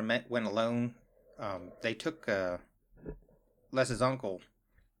they often went alone, they took Les's uncle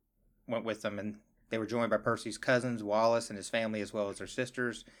went with them, and they were joined by Percy's cousins, Wallace and his family, as well as their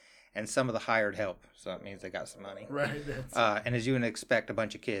sisters, and some of the hired help. So that means they got some money. Right. That's, And as you would expect, a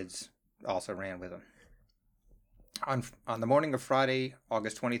bunch of kids also ran with them. On the morning of Friday,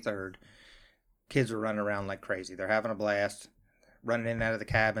 August 23rd, kids were running around like crazy. They're having a blast, running in and out of the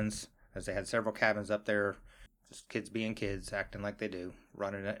cabins, as they had several cabins up there. Just kids being kids, acting like they do,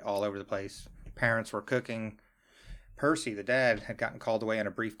 running it all over the place. Parents were cooking. Percy, the dad, had gotten called away on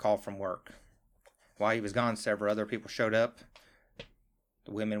a brief call from work. While he was gone, several other people showed up.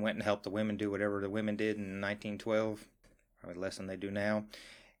 The women went and helped the women do whatever the women did in 1912, probably less than they do now.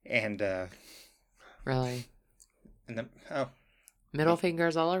 And Really? Middle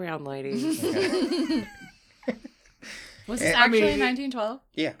fingers all around, ladies. Okay. Was this I actually mean, 1912?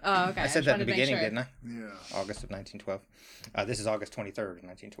 Yeah. Oh, okay. I said that in the beginning, sure. didn't I? yeah. August of 1912. This is August 23rd of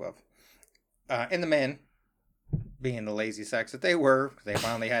 1912. And the men, being the lazy sacks that they were, they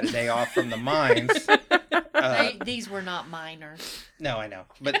finally had a day off from the mines. These were not minors. No, I know.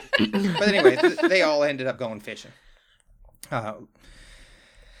 But anyway, they all ended up going fishing.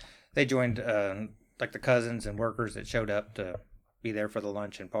 They joined like the cousins and workers that showed up to be there for the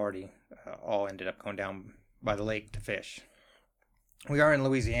lunch and party. All ended up going down by the lake to fish. We are in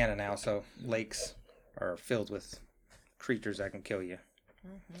Louisiana now, so lakes are filled with creatures that can kill you.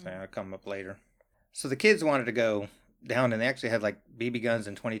 So I'll come up later. So the kids wanted to go down, and they actually had like BB guns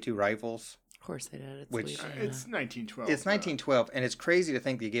and 22 rifles. Of course they did. It's Which- Louisiana. It's 1912. It's 1912, and it's crazy to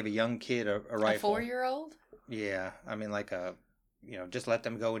think you give a young kid a A rifle. 4-year-old? Yeah, I mean, like just let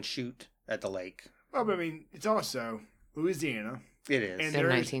them go and shoot at the lake. Well, but I mean, it's also Louisiana. It is. And in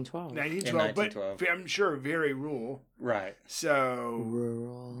there is 1912. 1912, In 1912. but I'm sure very rural. Right. So,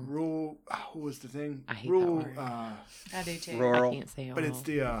 Rural. rural, what was the thing? I hate that rural, word. I do too. Rural. I can't say it but all. it's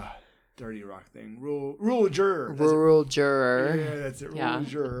the Dirty Rock thing. Rural juror. That's it. rural juror. Yeah, that's it. Yeah. Rural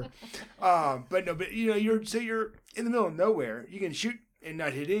juror. But you're in the middle of nowhere. You can shoot and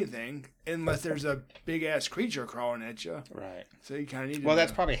not hit anything unless there's a big ass creature crawling at you. Right. So you kind of need to Well,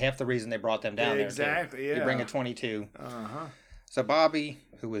 that's know. probably half the reason they brought them down there. Exactly, Too. yeah. You bring a 22. Uh-huh. So Bobby,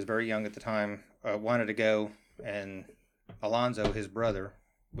 who was very young at the time, wanted to go, and Alonzo, his brother,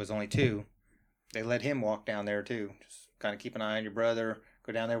 was only 2. They let him walk down there too. Just kind of keep an eye on your brother.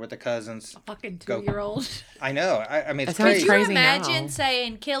 Go down there with the cousins. Fucking Go. 2-year-old. I know. I mean, That it's sounds crazy. Could you crazy imagine now.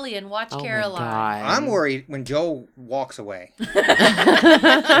 saying, Killian, watch Oh Caroline? my God. I'm worried when Joe walks away. He's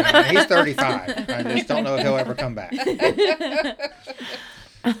 35. I just don't know if he'll ever come back.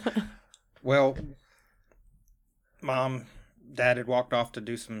 Well, Dad had walked off to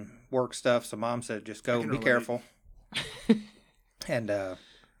do some work stuff, so Mom said, just go, can be relate. careful. And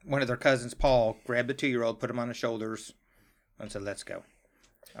one of their cousins, Paul, grabbed the 2-year-old, put him on his shoulders, and said, let's go.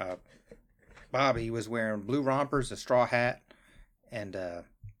 Bobby was wearing blue rompers, a straw hat, and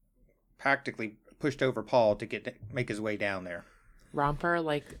practically pushed over Paul to make his way down there. Romper,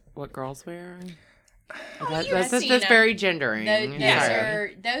 like what girls wear? I've That's seen very gendering.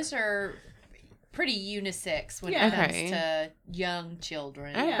 Those are pretty unisex when Yeah. it comes Okay. to young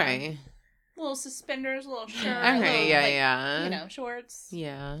children. Okay. Little suspenders, little shirt. Okay, little, yeah, like, yeah. You know, shorts.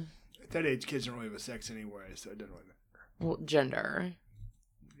 Yeah. At that age, kids don't really have a sex anyway, so it doesn't really matter. Well, gender.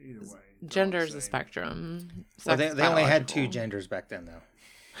 Either way. it's all Gender's the a same. spectrum. Well, Sex they is only had 2 biological. genders back then, though.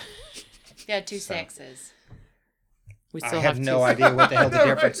 Yeah, 2 So. sexes. We I still have no idea what the hell the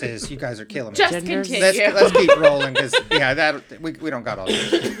difference is. You guys are killing me. Just Genders. continue. Let's keep rolling because we don't got all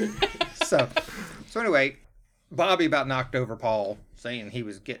this. So anyway, Bobby about knocked over Paul, saying he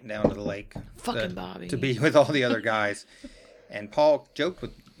was getting down to the lake Fucking Bobby. to be with all the other guys. And Paul joked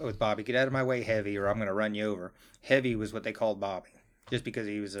with Bobby, "Get out of my way, Heavy, or I'm going to run you over." Heavy was what they called Bobby, just because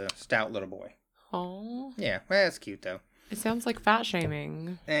he was a stout little boy. Oh, Yeah, well, that's cute though. it sounds like fat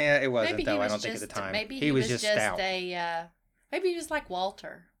shaming. It wasn't Maybe though. he I was don't think at the just time. maybe he was just stout. Maybe he was like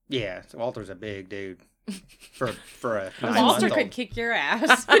Walter. Yeah, so Walter's a big dude for a Walter 9-month-old. could kick your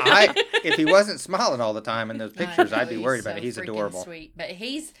ass. If he wasn't smiling all the time in those pictures, I'd be He's worried about so it. He's freaking adorable. Sweet, but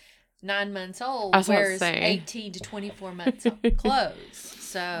he's 9 months old. I was about to Wears say. 18 to 24 months of clothes.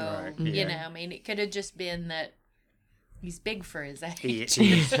 So Right, you yeah. know, I mean, it could have just been that he's big for his age. He is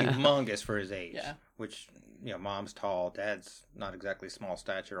humongous for his age. Yeah. Which, mom's tall, dad's not exactly small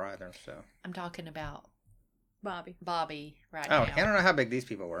stature either. So. I'm talking about Bobby. right Oh, now. I don't know how big these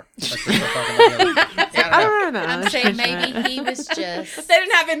people were. Let's just start talking about the other- Yeah, I don't know. I'm saying maybe he was just They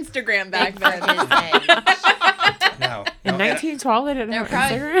didn't have Instagram back big for then. his age. No. In no, 1912, they didn't They're have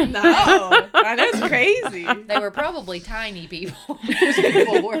probably- Instagram. No, that is crazy. They were probably tiny people. Those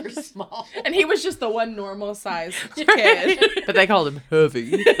people were small. And he was just the one normal size kid. But they called him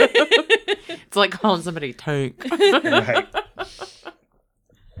heavy. It's like calling somebody tank. Right.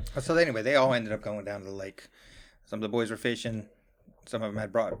 So anyway, they all ended up going down to the lake. Some of the boys were fishing. Some of them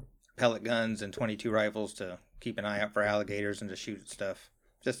had brought pellet guns and 22 rifles to keep an eye out for alligators and to shoot at stuff.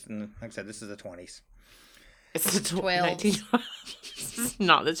 Like I said, this is the 20s. It's the 12. 1912. This is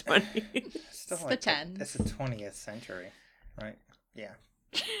not the 20s. Still the 10s. It's the 20th century, right? Yeah.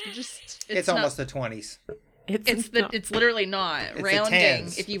 It's almost the 20s. It's literally not the rounding.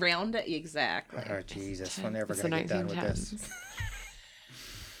 10s. If you round it, exactly. Oh, Jesus. We're never It's going the to get done with this.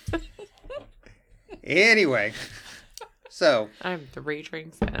 1910s. Anyway, so I have 3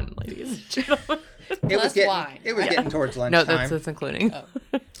 drinks in, ladies and gentlemen. Plus wine, it was right? getting towards No, lunchtime. that's including.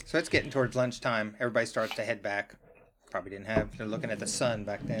 So it's getting towards lunchtime. Everybody starts to head back. Probably didn't have. They're looking at the sun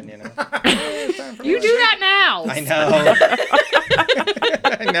back then, you know. You do that now. I know.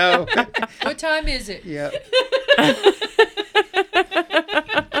 I know. What time is it? Yep.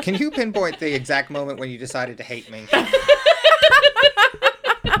 Can you pinpoint the exact moment when you decided to hate me?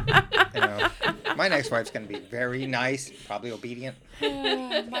 My next wife's going to be very nice, probably obedient.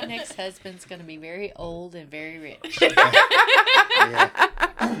 My next husband's going to be very old and very rich. Yeah.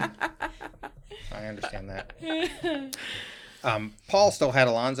 I understand that. Paul still had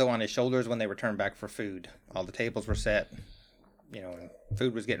Alonzo on his shoulders when they returned back for food. All the tables were set, and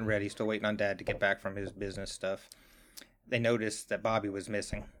food was getting ready, still waiting on Dad to get back from his business stuff. They noticed that Bobby was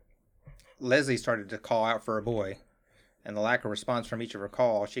missing. Leslie started to call out for a boy, and the lack of response from each of her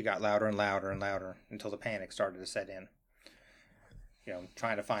calls, she got louder and louder and louder until the panic started to set in.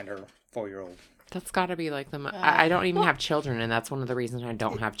 Trying to find her 4-year-old. That's got to be like I don't even have children, and that's one of the reasons I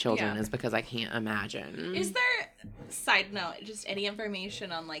don't have children Yeah. is because I can't imagine. Is there, side note, just any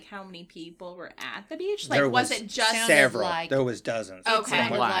information on like how many people were at the beach? There Like, was was it just Sounded Several. like- There was dozens. Okay.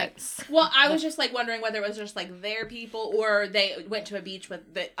 Sounded like Lots. Well, I was just like wondering whether it was just like their people or they went to a beach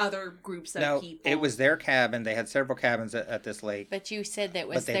with the other groups of No, people. it was their cabin. They had several cabins at this lake. But you said that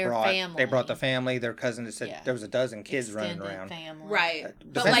But was they their brought family. they brought the family, their cousin. It said Yeah. there was a dozen kids running Extended around. family. right,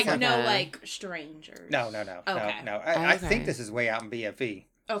 but depends like on- no like strangers. No. Okay. No. I Okay. think this is way out in BFE.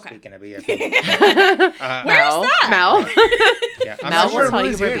 Okay. Speaking of BFE. Mel, that? Yeah, I'm Mel not will sure. tell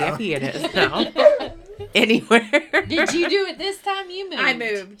you where Louisiana. BFE it is now. Anywhere. Did you do it this time? You moved. I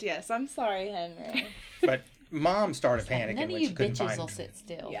moved. Yes, I'm sorry, Henry. But Mom started panicking None of when you she couldn't bitches find will sit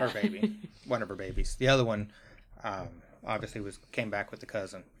still. her baby. One of her babies. The other one, obviously, came back with the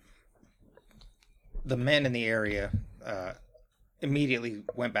cousin. The men in the area immediately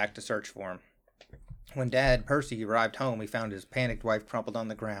went back to search for him. When Dad Percy arrived home, he found his panicked wife crumpled on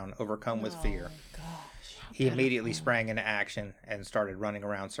the ground, overcome with fear. He immediately sprang into action and started running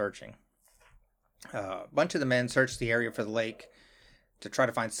around searching. A bunch of the men searched the area for the lake to try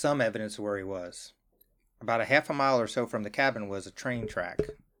to find some evidence of where he was. About a half a mile or so from the cabin was a train track.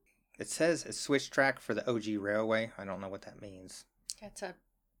 It says a switch track for the OG railway. I don't know what that means. That's a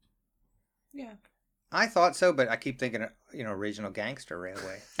Yeah. I thought so, but I keep thinking, original gangster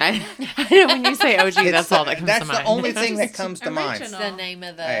railway. I know when you say OG, that's all that comes That's to mind. the only thing that comes to mind. Original. the name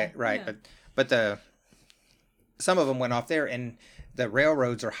of the. Right, Yeah. but some of them went off there, and the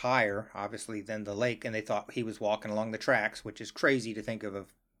railroads are higher, obviously, than the lake, and they thought he was walking along the tracks, which is crazy to think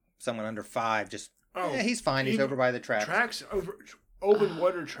of someone under 5 just. He's fine. He's even over by the tracks. Tracks over open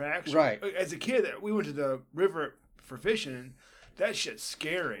water tracks. Right. As a kid, we went to the river for fishing. And that shit's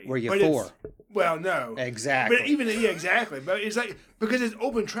scary. Were you But 4? Well, no. Exactly. But even exactly. But it's like because it's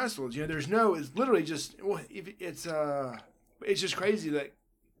open trestles. There's no. It's literally just. Well, it's just crazy that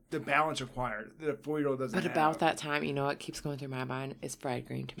the balance required that a 4-year-old doesn't. But have. about that time, you know what keeps going through my mind is fried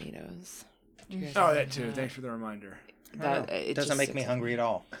green tomatoes. Oh, that too. Thanks for the reminder. It doesn't make me hungry at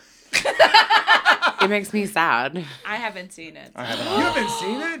all. It makes me sad. I haven't seen it. I haven't. You haven't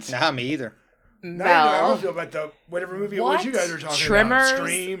seen it? Nah, me either. Now you know how I feel about the whatever movie it was you guys were talking Trimmers, about.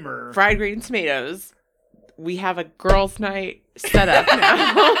 Scream or fried green tomatoes. We have a girls' night set up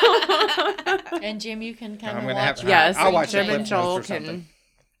now. And Jim, you can come I'm and gonna watch. have- Yes, I'll watch Jim the and Cliff Joel Notes or can something.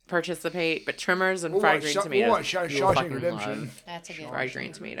 participate, but trimmers and We'll fried watch green Shaw- tomatoes. we'll watch Shaw- you will Shawshank fucking Redemption. love That's a good one. fried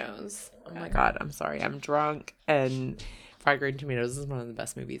green tomatoes. Oh my god, I'm sorry, I'm drunk, and fried green tomatoes is one of the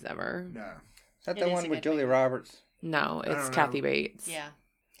best movies ever. no. Is that It the is one a with good Julia movie. Roberts? No, it's don't Kathy know. Bates. Yeah.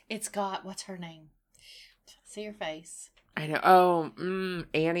 It's got, what's her name? See her face. I know. Oh,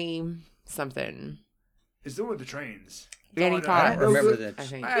 Annie something. It's the one with the trains. Annie I Potts. don't remember that. that. I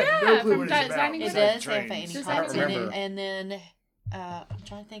think. I have Yeah, no clue from what it's about. Designing It besides does the have trains. Annie Does Potts that in remember? it. And then, I'm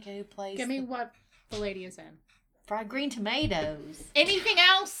trying to think of who plays Give me the what the lady is in. fried green tomatoes. Anything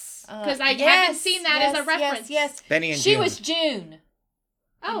else? Because I Yes, haven't seen that as a reference. Yes, Benny and She June. was June.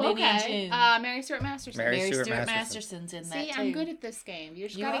 Oh, Benny and okay. June. Mary Stuart Masterson. Mary Mary Stuart Stewart Masterson. Masterson's in that See, too. I'm good at this game. You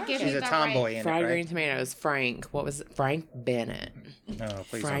just You gotta are. give She's me a that tomboy right. in it, Fried right? green tomatoes. Frank. What was it? Frank Bennett. No,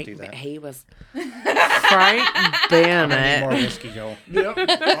 please Frank. don't do that. He was Frank I need more Bennett. whiskey, Joel. Yep.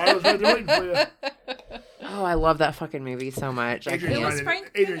 I was right there waiting for you. Oh, I love that fucking movie so much. I Adrian's Who was can't.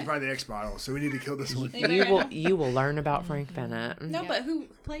 Frank Adrian's buying the X bottle, so we need to kill this one. You will learn about Frank Bennett. No, Yeah. but who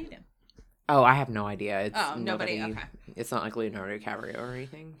played him? Oh, I have no idea. It's Oh, nobody, okay. It's not like Leonardo DiCaprio or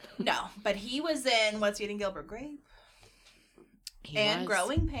anything. No, but he was in What's Eating Gilbert Grape He and was.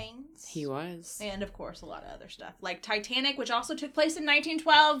 Growing Pains. He was. And of course, a lot of other stuff like Titanic, which also took place in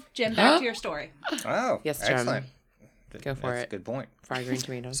 1912. Jim, back to your story. Oh, Yes, Jim. excellent. Go for That's it. a good point. Fried green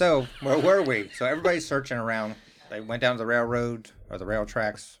tomatoes. So, where were we? So, everybody's searching around. They went down to the railroad or the rail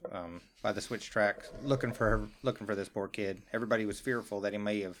tracks by the switch track, looking for this poor kid. Everybody was fearful that he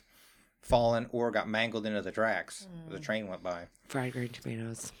may have fallen or got mangled into the tracks. The train went by. Fried green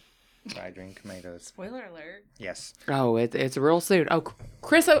tomatoes. Fried green tomatoes. Spoiler alert. Yes. Oh, it's real soon. Oh,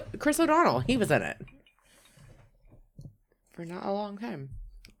 Chris O'Donnell. He was in it for not a long time,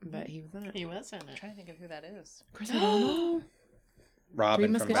 but he was in it. He was in it. I'm trying to think of who that is. Chris O'Donnell. Robin Three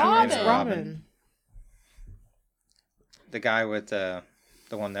from Musketeers. Batman. Robin. The guy with the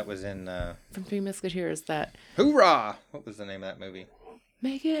one that was in From Three Musketeers. That Hoorah! What was the name of that movie?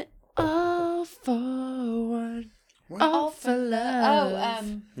 make it all for one, What? all for love.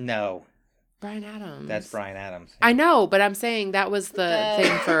 Oh, No, Brian Adams. that's Brian Adams. I know, but I'm saying that was the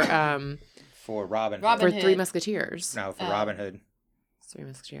thing for For Robin Hood. Robin for Hood. Three Musketeers. No, for Robin Hood. Three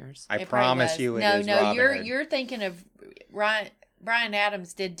Musketeers. I it probably promise was. you it no, is No, Robin Hood. you're thinking of Brian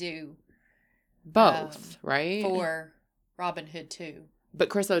Adams did do Both, right? for Robin Hood too. But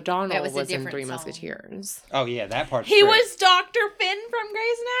Chris O'Donnell That was was, a in different Three song. Musketeers. Oh, yeah, that part. He was Dr. Finn from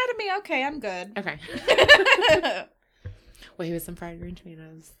Grey's Anatomy. Okay, I'm good. Okay. Well, he was in Fried Green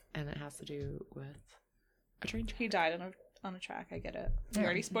Tomatoes, and it has to do with a train track. He died on a track. I get it. You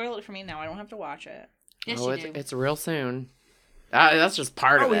already spoiled it for me. Now I don't have to watch it. Yes, Oh, you do. it's real soon. That's just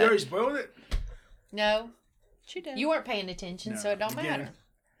part Oh, of we it. already spoiled it? No, She did. you weren't paying attention, so it don't Yeah. matter.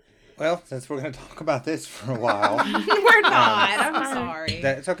 Well, since we're going to talk about this for a while, We're not. I'm sorry.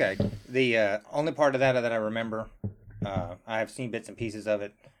 it's okay. The only part of that I remember, I have seen bits and pieces of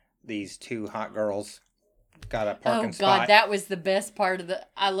it. These two hot girls got a parking Oh spot. God, that was the best part of the.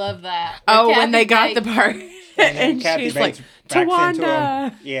 I love that. Oh, Kathy when they got the Bates- part, and then and Kathy she's Bates like, backs into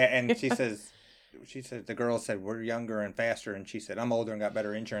Tawanda. him. Yeah, and she said the girl said we're younger and faster, and she said I'm older and got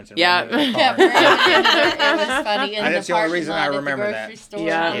better insurance. And Yeah. ran into the Yeah, car. it was funny. In That's the only parking reason lot I at the remember grocery that. store.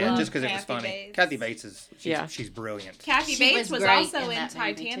 Yeah. I Yeah, love- just because it was Kathy funny. Bates. Kathy Bates Yeah. she's brilliant. Kathy She Bates was was great also in in that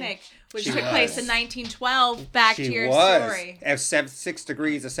movie, Titanic, which She took was. place in 1912. Back She to your was story. at 6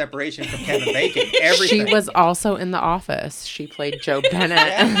 degrees of separation from Kevin Bacon. Everything. She was also in The Office. She played Joe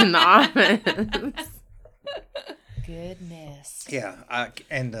Bennett in The Office. Goodness. Yeah,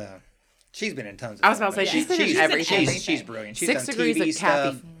 and she's been in tons of I was about to say, stuff. she's been in everything. She's brilliant. She's 6 done Degrees TV of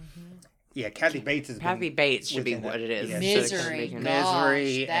Kathy. stuff. Yeah, Kathy Bates is Kathy Bates should be within what that. it is. Yeah, Misery. Misery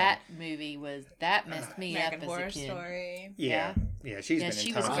Gosh, and- that movie was messed me up American as Horror a kid. Story. Yeah, she's Yeah, been she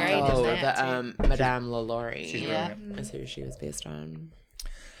in was tons great of in stuff. Oh, that, the Madame LaLaurie. She's Yeah. brilliant. Is who she was based on.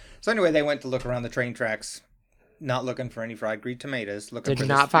 So anyway, they went to look around the train tracks, not looking for any fried green tomatoes. Looking for Did this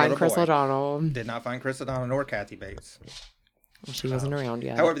not find little Chris boy. O'Donnell. Did not find Chris O'Donnell nor Kathy Bates. She wasn't around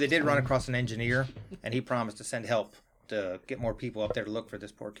yet. However, they did run across an engineer, and he promised to send help to get more people up there to look for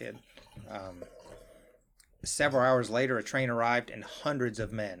this poor kid. Several hours later, a train arrived and hundreds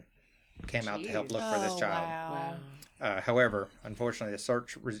of men came out to help look for this child. Wow. However, unfortunately, the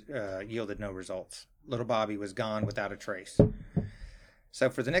search yielded no results. Little Bobby was gone without a trace. So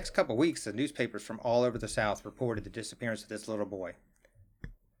for the next couple of weeks, the newspapers from all over the South reported the disappearance of this little boy.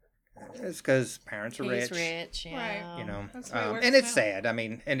 It's because parents are He's rich. rich, yeah. Right. You know, That's the way it works and it's now. sad. I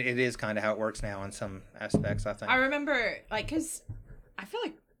mean, and it is kind of how it works now in some aspects, I think. I remember, like, because I feel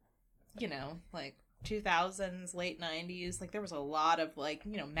like, you know, like 2000s, late 90s, like there was a lot of, like,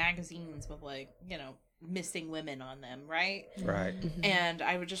 you know, magazines with, like, you know, missing women on them, right? Right. And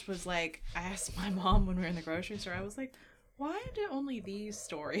I was like, I asked my mom when we were in the grocery store, I was like, why do only these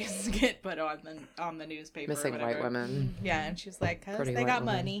stories get put on the newspaper? Missing or whatever? white women. Yeah, and she's like, because Pretty they white got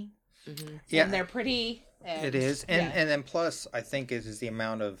women. money. Yeah. And they're pretty. And, It is, and yeah. and then plus, I think it is the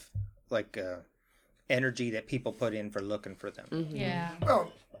amount of like energy that people put in for looking for them. Yeah.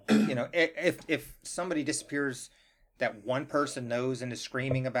 Well, You know, if somebody disappears, that one person knows and is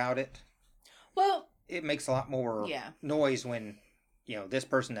screaming about it, Well, it makes a lot more Yeah. noise when you know this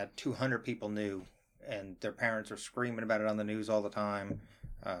person that 200 people knew, and their parents are screaming about it on the news all the time.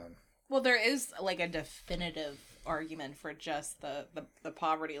 well, there is like a definitive argument for just the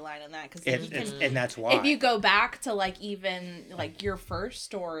poverty line on that, because And that's why. if you go back to like even like your first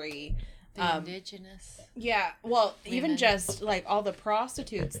story, The indigenous. yeah, well, even Women. just like all the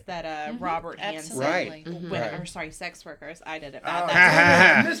prostitutes that Robert Hansen Absolutely. went, Right. or sorry, sex workers. I did it oh, bad.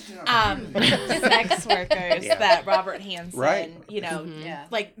 That I missed it. sex workers Yeah. that Robert Hansen, Right. you know, Yeah.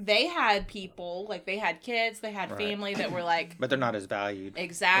 like they had people, like they had kids, they had Right. family that were like but they're not as valued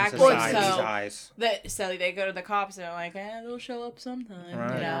exactly. in society's So eyes. so they go to the cops and they're like, they'll show up sometime, Right.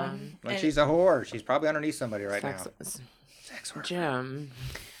 you know. Yeah. Like And- she's a whore. She's probably underneath somebody right Sex, now. Sex worker. Jim.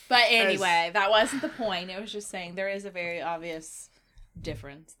 But anyway, that wasn't the point. It was just saying there is a very obvious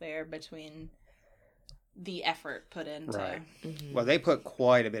difference there between the effort put into. Right. Well, they put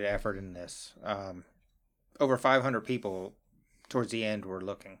quite a bit of effort in this. Over 500 people towards the end were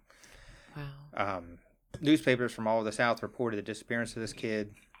looking. Wow. Newspapers from all over the South reported the disappearance of this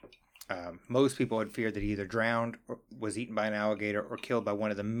kid. Most people had feared that he either drowned, or was eaten by an alligator, or killed by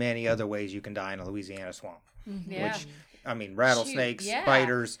one of the many other ways you can die in a Louisiana swamp. Yeah. Which, I mean, rattlesnakes, yeah.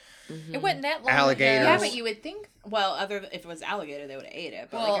 spiders. It wasn't that long Alligators. ago. Yeah, but you would think, well, if it was alligator, they would have ate it.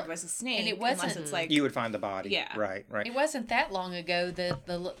 But Well, like if it was a snake, and it unless wasn't- it's like, You would find the body. Yeah. Right. It wasn't that long ago that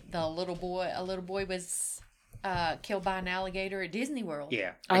the little boy was killed by an alligator at Disney World.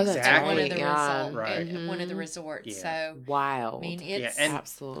 Yeah. Oh, that's At one exactly. of the Yeah. Right. at one of the resorts. Yeah. So Wild. I mean, it's and-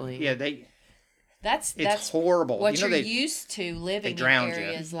 Absolutely. Yeah, that's it's horrible. what you know, you're they used to living in drowned you.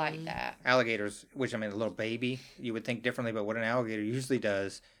 areas like that. alligators, which I mean, a little baby, you would think differently, but what an alligator usually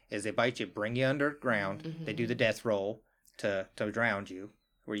does is they bite you, bring you underground. They do the death roll to drown you,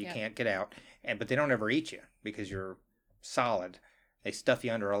 where you Yep. can't get out, but they don't ever eat you because you're solid. They stuff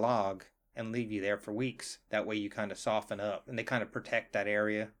you under a log and leave you there for weeks. That way you kind of soften up, and they kind of protect that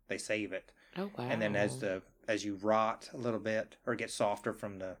area. They save it, Oh, wow. and then as you rot a little bit or get softer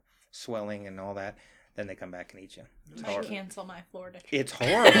from the swelling and all that, then they come back and eat you. It's I horrible. cancel my Florida trip. It's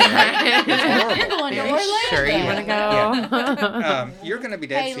horrible, right? It's horrible. You're going to Are you Orlando. sure you want to go? You're going to be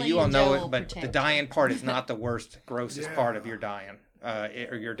dead, so Haley you all and know Joel it. But protect the you. dying part is not the worst, grossest Yeah. part of your dying,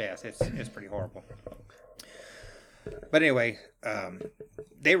 or your death. It's pretty horrible. But anyway,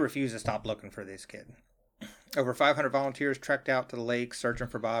 they refuse to stop looking for this kid. Over 500 volunteers trekked out to the lake searching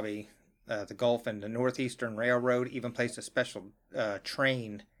for Bobby. The Gulf and the Northeastern Railroad even placed a special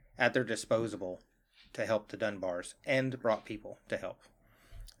train at their disposal to help the Dunbars, and brought people to help.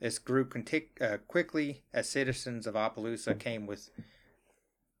 This grew quickly as citizens of Opelousas came with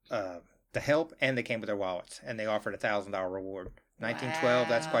the help, and they came with their wallets, and they offered a $1,000 reward. 1912,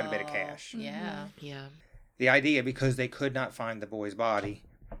 that's quite a bit of Wow. cash. Yeah. Yeah. The idea, because they could not find the boy's body,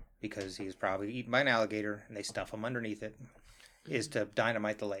 because he was probably eaten by an alligator, and they stuff him underneath it, is to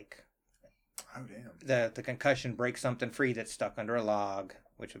dynamite the lake. Oh, damn. The concussion breaks something free that's stuck under a log,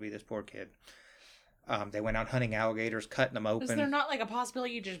 which would be this poor kid. They went out hunting alligators, cutting them open. Is there not like a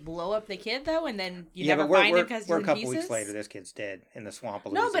possibility you just blow up the kid though, and then you yeah, never but find we're, him because we're he's a in couple pieces? weeks later. This kid's dead in the swamp.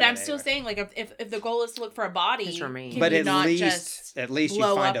 Of No, but Louisiana I'm still anyway. saying, like, if the goal is to look for a body, His remains. can But you at not least just you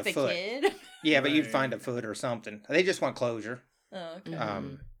blow find up a the foot. kid? Yeah, but you'd Right. find a foot or something. They just want closure. Oh,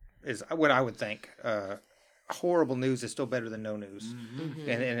 okay. Is what I would think. Horrible news is still better than no news, Mm-hmm.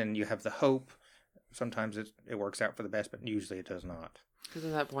 and then you have the hope. Sometimes it works out for the best, but usually it does not. Because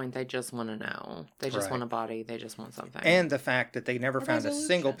at that point, they just want to know. They just Right. want a body. They just want something. And the fact that they never A found a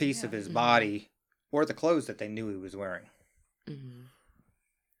single resolution, piece of yeah. his body or the clothes that they knew he was wearing. Mhm.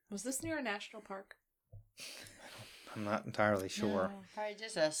 Was this near a national park? I'm not entirely sure. No, probably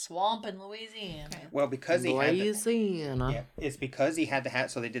just a swamp in Louisiana. Okay. Well, because he had Louisiana. yeah, it's because he had the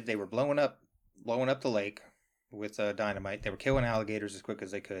hat. So they were blowing up the lake with dynamite. They were killing alligators as quick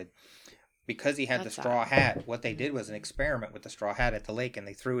as they could. Because he had That's the straw hat, what they did was an experiment with the straw hat at the lake, and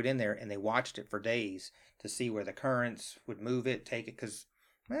they threw it in there, and they watched it for days to see where the currents would move it, take it, because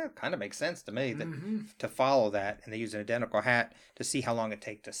it kind of makes sense to me that to follow that, and they use an identical hat to see how long it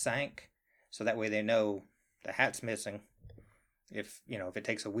takes to sink, so that way they know the hat's missing. If it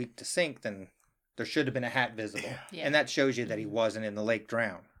takes a week to sink, then there should have been a hat visible, Yeah. and that shows you that he wasn't in the lake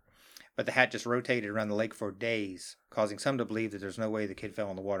drowned. But the hat just rotated around the lake for days, causing some to believe that there's no way the kid fell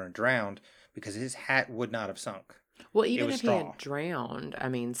in the water and drowned because his hat would not have sunk. Well, even was if he straw. had drowned, I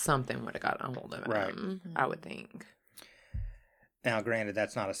mean, something would have gotten a hold of him. Right. I would think. Now, granted,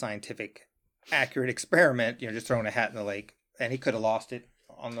 that's not a scientific, accurate experiment. Just throwing a hat in the lake, and he could have lost it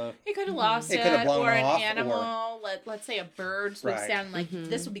on the. He could have lost It it, could have blown or an off, animal. Let's say a bird would Right. sound like,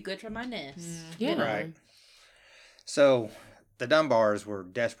 this would be good for my nest. Yeah. Right. So the Dunbars were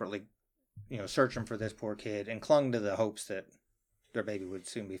desperately, searching for this poor kid and clung to the hopes that their baby would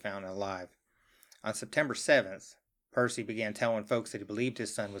soon be found alive. On September 7th, Percy began telling folks that he believed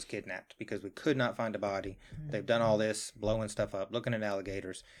his son was kidnapped because we could not find a body. They've done all this, blowing stuff up, looking at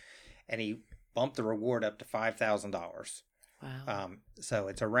alligators, and he bumped the reward up to $5,000. Wow. So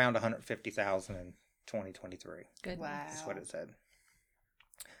it's around $150,000 in 2023. Good. Wow. That's what it said.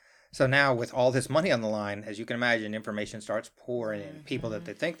 So now, with all this money on the line, as you can imagine, information starts pouring in. People that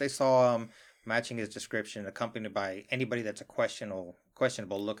they think they saw him, matching his description, accompanied by anybody that's a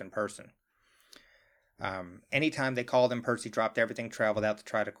questionable-looking person. Anytime they called him, Percy dropped everything, traveled out to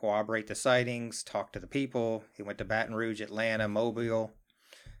try to corroborate the sightings, talk to the people. He went to Baton Rouge, Atlanta, Mobile,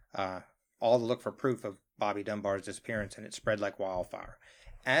 all to look for proof of Bobby Dunbar's disappearance, and it spread like wildfire.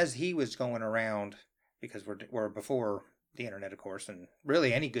 As he was going around, because we're before the internet, of course, and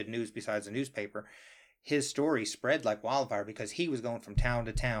really any good news besides the newspaper, his story spread like wildfire because he was going from town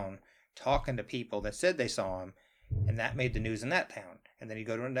to town talking to people that said they saw him, and that made the news in that town. And then he'd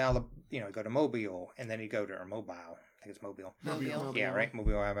go to go to Mobile, and then he'd go to Mobile. I think it's Mobile. Mobile. Yeah, right,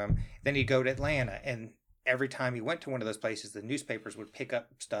 Mobile, Alabama. Then he'd go to Atlanta, and every time he went to one of those places, the newspapers would pick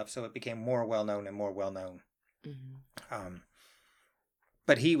up stuff, so it became more well known and more well known. Mm-hmm.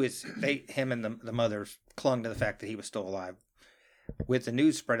 But him and the mothers clung to the fact that he was still alive. With the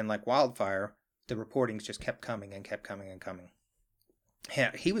news spreading like wildfire, the reportings just kept coming and kept coming and coming.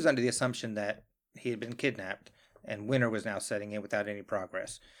 He was under the assumption that he had been kidnapped, and winter was now setting in without any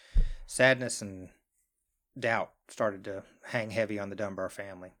progress. Sadness and doubt started to hang heavy on the Dunbar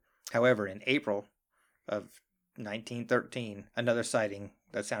family. However, in April of 1913, another sighting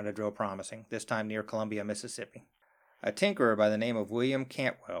that sounded real promising, this time near Columbia, Mississippi. A tinkerer by the name of William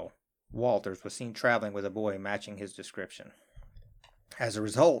Cantwell Walters was seen traveling with a boy matching his description. As a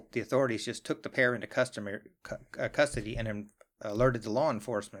result, the authorities just took the pair into custody and alerted the law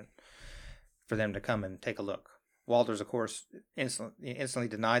enforcement for them to come and take a look. Walters, of course, instantly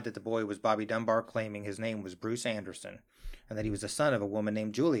denied that the boy was Bobby Dunbar, claiming his name was Bruce Anderson and that he was the son of a woman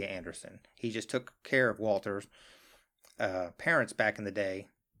named Julia Anderson. He just took care of Walter's parents back in the day,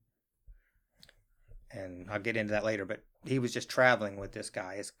 and I'll get into that later, but he was just traveling with this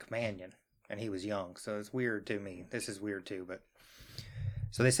guy as companion, and he was young, so it's weird to me. This is weird too, but...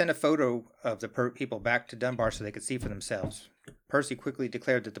 So they sent a photo of the people back to Dunbar so they could see for themselves. Percy quickly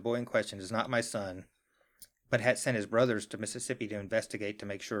declared that the boy in question is not my son, but had sent his brothers to Mississippi to investigate to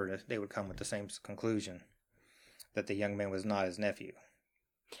make sure that they would come with the same conclusion, that the young man was not his nephew.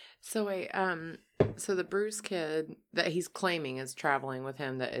 So wait, so the Bruce kid that he's claiming is traveling with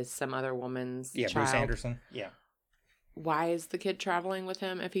him, that is some other woman's child. Bruce Anderson. Yeah. Why is the kid traveling with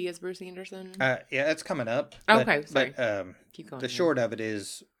him if he is Bruce Anderson? Yeah, it's coming up. Okay, sorry. But Keep going. the short of it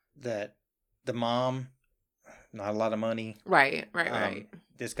is that the mom, not a lot of money. Right.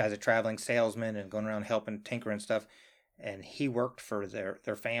 This guy's a traveling salesman and going around helping tinker and stuff. And he worked for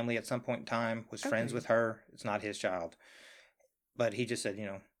their family at some point in time, was friends with her. It's not his child. But he just said,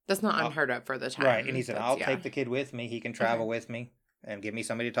 That's not unheard of for the time. Right. And he said, I'll take the kid with me. He can travel with me and give me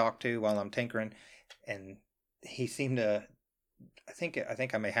somebody to talk to while I'm tinkering. And he seemed to, I think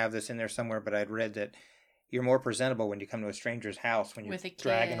I may have this in there somewhere, but I'd read that you're more presentable when you come to a stranger's house when you're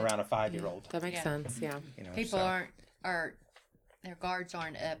dragging around a 5-year-old. That makes sense, yeah. People aren't their guards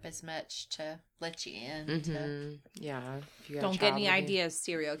aren't up as much to let you in. Mm-hmm. Yeah. Don't get any ideas,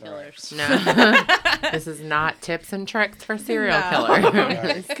 serial killers. Right. No. This is not tips and tricks for serial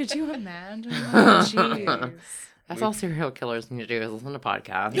killers. Could you imagine? Oh, jeez. That's all serial killers need to do is listen to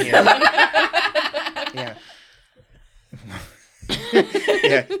podcasts. Yeah. Yeah.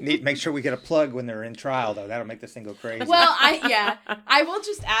 Yeah, make sure we get a plug when they're in trial, though. That'll make this thing go crazy. Well, I will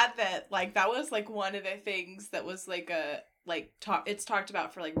just add that like that was like one of the things that was like it's talked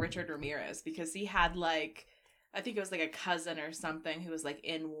about for like Richard Ramirez, because he had like, I think it was like a cousin or something who was like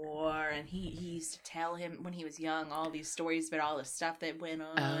in war, and he used to tell him when he was young all these stories about all the stuff that went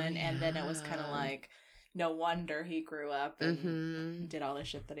on, and then it was kind of like, no wonder he grew up and did all the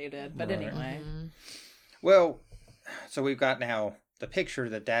shit that he did. But anyway. Well, so we've got now the picture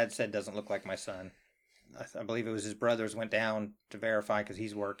that Dad said doesn't look like my son. I believe it was his brothers went down to verify because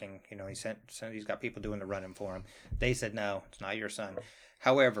he's working. You know, he's got people doing the running for him. They said, no, it's not your son.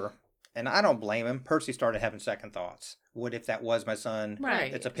 However, and I don't blame him, Percy started having second thoughts. What if that was my son?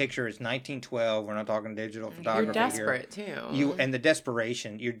 Right. It's a picture. It's 1912. We're not talking digital photography here. You're desperate, too. And the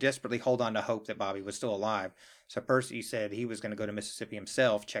desperation, you desperately hold on to hope that Bobby was still alive. So Percy said he was going to go to Mississippi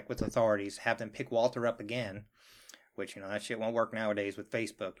himself, check with authorities, have them pick Walter up again, which, you know, that shit won't work nowadays with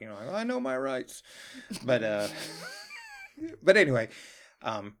Facebook. You know, like, I know my rights. But anyway,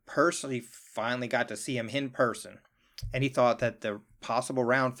 Percy finally got to see him in person. And he thought that the possible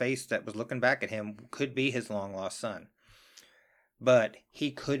round face that was looking back at him could be his long-lost son. But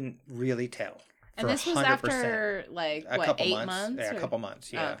he couldn't really tell. And this was 100%. After, like, a what, couple 8 months? months? Yeah, a couple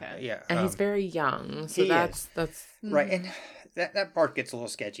months, yeah. Oh, okay. Yeah. And he's very young, so that's... Right, and that part gets a little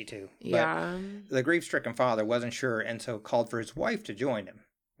sketchy, too. Yeah. But the grief-stricken father wasn't sure, and so called for his wife to join him.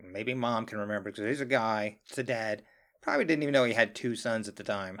 Maybe Mom can remember, because he's a guy, it's a dad, probably didn't even know he had 2 sons at the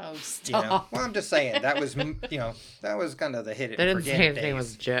time. Oh, stop. You know? Well, I'm just saying, that was, you know, that was kind of the hit it They and didn't forget say his days. name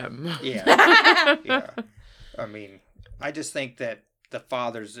was Jim. Yeah. Yeah. I mean, I just think that the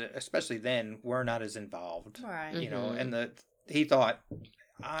fathers, especially then, were not as involved. Right. You know, and he thought,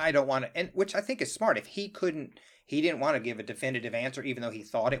 I don't want to, and which I think is smart. If he didn't want to give a definitive answer, even though he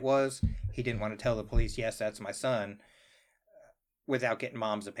thought it was, he didn't want to tell the police, yes, that's my son, without getting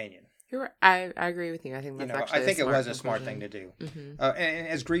Mom's opinion. I agree with you. I think that's actually I think it was a conclusion. smart thing to do. Mm-hmm. And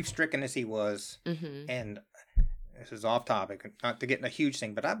as grief-stricken as he was, and this is off topic, not to get in a huge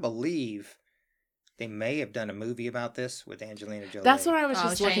thing, but I believe they may have done a movie about this with Angelina Jolie. That's what I was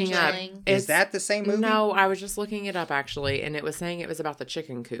just looking up. Is that the same movie? No, I was just looking it up actually, and it was saying it was about the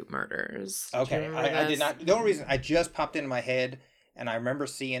chicken coop murders. Okay, I did not. The only reason I just popped into my head, and I remember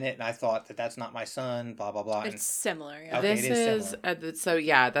seeing it, and I thought that's not my son. Blah blah blah. It's similar. Yeah. Okay, This it is similar. So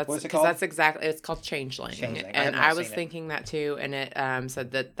yeah, that's What's it because called? that's exactly. It's called Changeling, Changeling. and I have not I was seen it. thinking that too, and it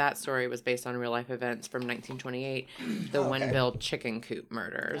said that story was based on real life events from 1928, the Winville chicken coop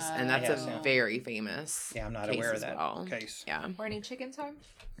murders, and that's yes, a yeah. very famous. Yeah, I'm not case aware of as that well. case. Yeah, Were any chickens harmed?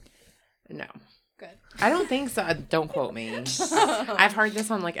 no. Good. I don't think so. Don't quote me. I've heard this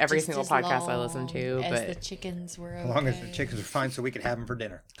on like every Just single as podcast I listen to, long but as the chickens were okay. As long as the chickens are fine, so we could have them for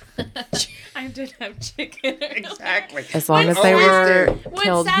dinner. I did have chicken. Exactly. as long as What's they sad- were what's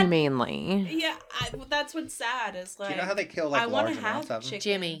killed sad- humanely. Yeah, that's what's sad is like. Do you know how they kill I like want large to amounts have of them? chicken.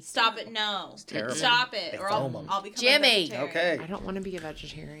 Jimmy. Stop it! No, It's terrible. stop it, They or foam 'em. I'll become Jimmy. a vegetarian. Okay. I don't want to be a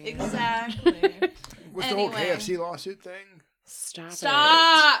vegetarian. Exactly. What's the whole Anyway. KFC lawsuit thing? Stop.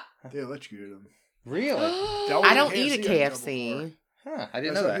 Stop. They electrocuted them. Really? I don't eat at until KFC. before. Huh? I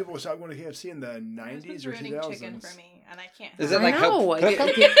didn't That's know why that. people stopped going to KFC in the This 90s was or ruining 2000s. chicken for me, and I can't. Is have it like I know. help cook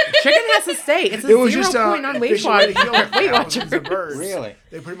 'em? Chicken has to stay. It's a It was 0 just point on Weight efficient way to kill Watchers. Weight thousands of Watchers. birds. Really?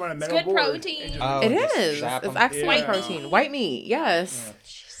 They put them on a It's metal good board. protein. and just- Oh. It just is. zap 'em? It's excellent White protein. meat. White meat, yes. Yeah.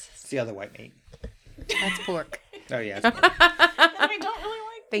 It's the other white meat. That's pork. Oh yeah. And I don't really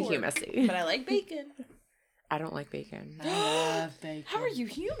like. Thank you, pork, Missy. But I like bacon. I don't like bacon. I love bacon. How are you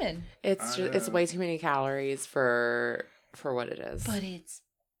human? It's just it's way too many calories for what it is. But it's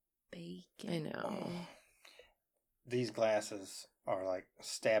bacon. I know. These glasses are like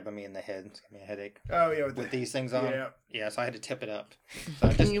stabbing me in the head. It's giving me a headache. Oh, yeah. With these things on. Yeah. So I had to tip it up. So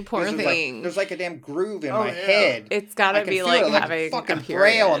I You poor there's thing. there's like a damn groove in Oh, my yeah. head. It's I gotta can be feel like it, having a fucking a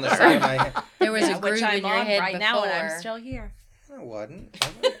braille on the period. side of my head. There was Yeah, a which groove I'm in your on head right before. now, and I'm still here. I wasn't.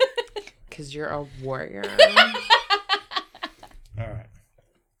 Because you're a warrior. All right.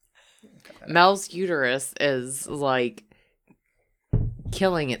 Mel's uterus is like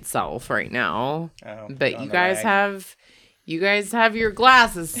killing itself right now. Oh, But on you the guys rag. have your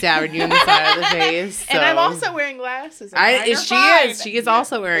glasses stabbing you in the side of the face. And I'm so- also wearing glasses. She is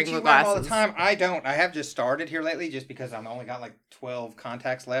also wearing But the you wear them all glasses. the time. I don't. I have just started here lately just because I've only got like 12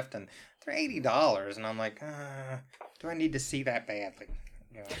 contacts left and they're $80. And I'm like, do I need to see that badly?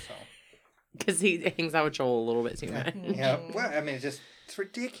 You know, so. Because he hangs out with Joel a little bit too much. Yeah. Well, I mean, it's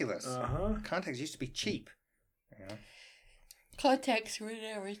ridiculous. Uh-huh. Contacts used to be cheap. You know? Contacts were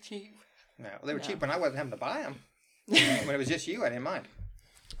never cheap. No, they were cheap when I wasn't having to buy them. When it was just you, I didn't mind.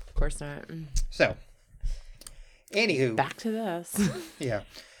 Of course not. So, Anywho, Back to this. yeah.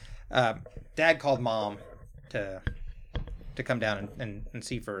 Dad called Mom to come down and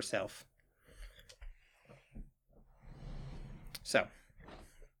see for herself. So,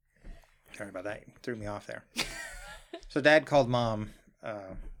 sorry about that. You threw me off there. So Dad called Mom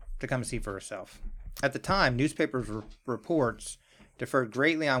to come see for herself. At the time, newspapers reports differed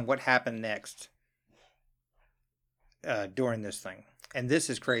greatly on what happened next during this thing. And this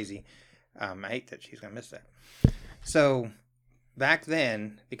is crazy. I hate that she's going to miss that. So, back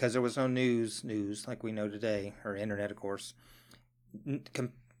then, because there was no news like we know today, or internet, of course,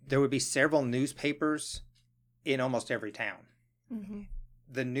 there would be several newspapers in almost every town. Mm-hmm.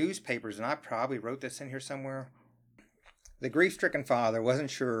 The newspapers, and I probably wrote this in here somewhere, the grief-stricken father wasn't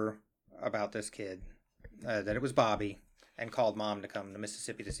sure about this kid, that it was Bobby, and called Mom to come to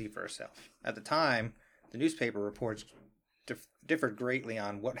Mississippi to see for herself. At the time, the newspaper reports differed greatly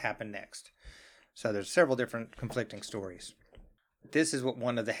on what happened next. So there's several different conflicting stories. This is what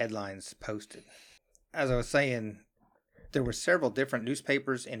one of the headlines posted. As I was saying, there were several different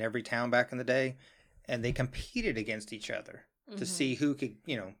newspapers in every town back in the day, and they competed against each other to see who could,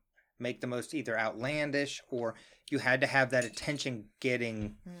 make the most either outlandish, or you had to have that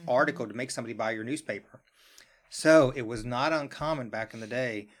attention-getting article to make somebody buy your newspaper. So it was not uncommon back in the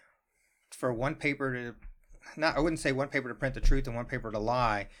day for one paper to, I wouldn't say one paper to print the truth and one paper to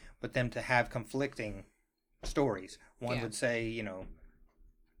lie, but them to have conflicting stories. One would say,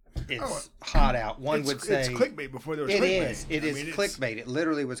 it's hot out. One would say... It's clickbait before there was clickbait. It is clickbait. It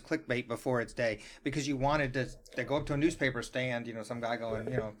literally was clickbait before its day. Because you wanted to go up to a newspaper stand, some guy going,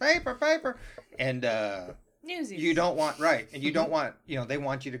 paper. And Newsies. you don't want, and you don't want, they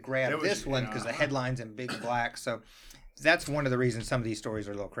want you to grab this one because the headline's in big black. So that's one of the reasons some of these stories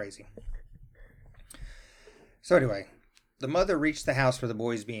are a little crazy. So anyway, the mother reached the house where the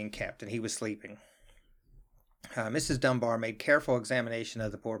boy was being kept, and he was sleeping. Mrs. Dunbar made careful examination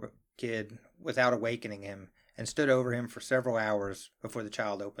of the poor kid without awakening him, and stood over him for several hours before the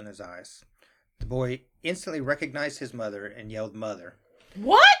child opened his eyes. The boy instantly recognized his mother and yelled, "Mother!"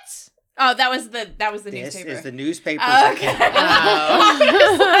 What? Oh, that was the This newspaper. is the newspaper. Okay. I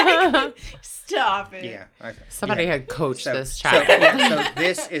was like, stop it. Yeah. Somebody had coached this So child.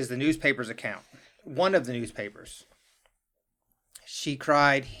 this is the newspaper's account. One of the newspapers. She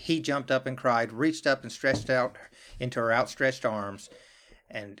cried. He jumped up and cried, reached up and stretched out into her outstretched arms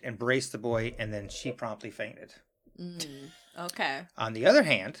and embraced the boy, and then she promptly fainted. Okay. On the other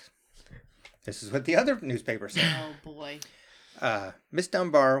hand, this is what the other newspaper said. Oh, boy. Miss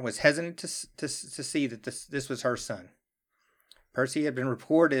Dunbar was hesitant to see that this was her son. Percy had been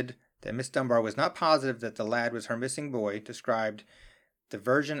reported that Miss Dunbar was not positive that the lad was her missing boy, described the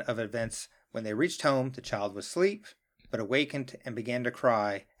version of events. When they reached home, the child was asleep, but awakened and began to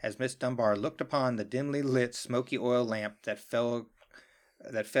cry as Miss Dunbar looked upon the dimly lit smoky oil lamp that fell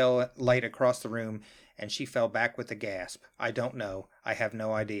light across the room, and she fell back with a gasp. "I don't know. I have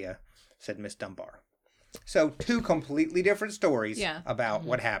no idea," said Miss Dunbar. So 2 completely different stories about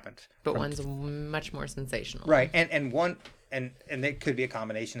what happened. But one's much more sensational. Right. And one and it could be a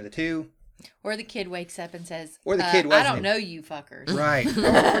combination of the two. Or the kid wakes up and says, Or the kid I wasn't don't even- know you fuckers. Right.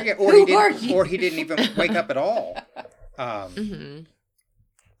 Or he didn't even wake up at all.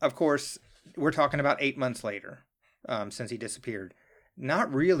 Of course, we're talking about 8 months later, since he disappeared.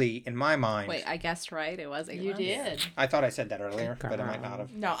 Not really, in my mind. Wait, I guessed right. It was 8 You months. did. I thought I said that earlier, but I might not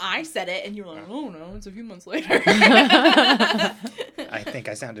have. No, I said it, and you were like, "Oh no, it's a few months later." I think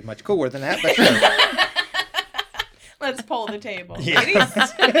I sounded much cooler than that, but sure. Let's pull the table, Yeah. ladies.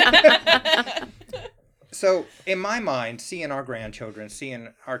 So, in my mind, seeing our grandchildren,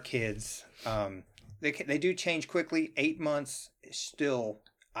 seeing our kids, they do change quickly. 8 months still,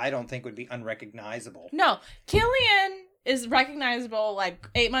 I don't think, would be unrecognizable. No, Killian is recognizable like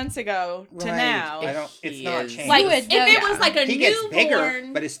 8 months ago to now. It's not changed. Like You would if know it that. was like a He gets bigger,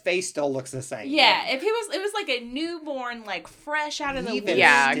 newborn, but his face still looks the same. yeah, if it was like a newborn, like fresh out of the Even womb.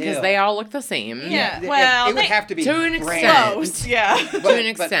 Yeah, Still. because they all look the same. Yeah. It- Well, it would have to be to an brand extent. Close, yeah. But- To an but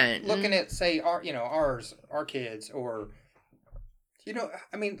extent. looking at, say, our kids, or,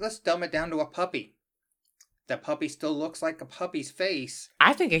 let's dumb it down to a puppy. That puppy still looks like a puppy's face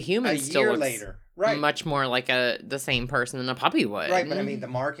I think a human a still year looks later. Right. much more like the same person than a puppy would. Right, but the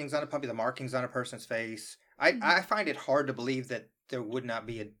markings on a puppy, the markings on a person's face. I find it hard to believe that there would not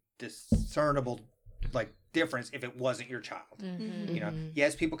be a discernible, difference if it wasn't your child.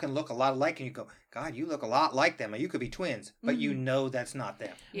 Yes, people can look a lot alike, and you go, God, you look a lot like them, and you could be twins, but you know that's not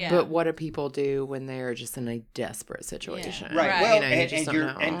them. Yeah. But what do people do when they're just in a desperate situation? Right. Right. Well, You just don't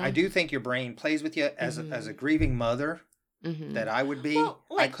know. and I do think your brain plays with you as a grieving mother. that I would be, Well,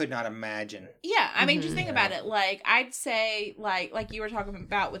 I could not imagine. Yeah, I mean, just think about it. Like, I'd say, like you were talking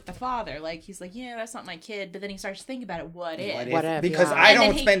about with the father. Like, he's like, yeah, that's not my kid. But then he starts to think about it. What if? What if, because yeah. I And then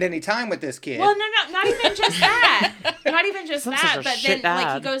don't spend any time with this kid. Well, no, not even just that. Not even just Sounds that. like a But shit then, like,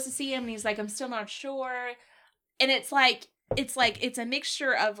 he dad. goes to see him, and he's like, I'm still not sure. And it's a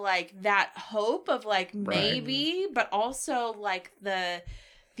mixture of like that hope of like maybe, but also like the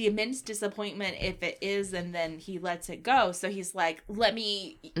immense disappointment if it is, and then he lets it go. So he's like, let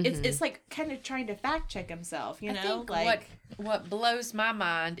me. It's like kind of trying to fact check himself, you know. I think Like what blows my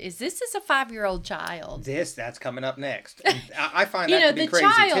mind is this is a 5-year-old child. That's coming up next. And I find that to be the crazy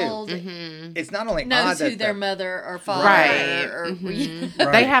child too. It's not only odd knows that who their mother or father Right. or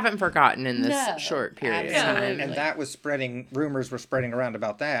Right. They haven't forgotten in this No, short period of absolutely. time. and that was spreading. Rumors were spreading around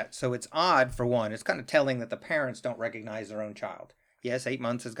about that. So it's odd for one. It's kind of telling that the parents don't recognize their own child. Yes, 8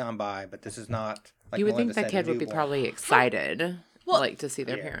 months has gone by, but this is not. Like You would Melinda think that said, a kid would be newborn. probably excited, Well, like to see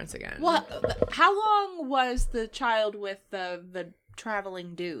their yeah. parents again. well, how long was the child with the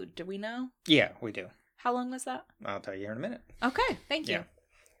traveling dude? Do we know? Yeah, we do. How long was that? I'll tell you here in a minute. Okay, thank you.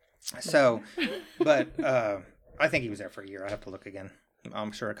 Yeah. So, but I think he was there for a year. I have to look again.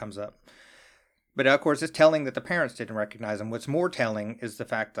 I'm sure it comes up. But of course, it's telling that the parents didn't recognize him. What's more telling is the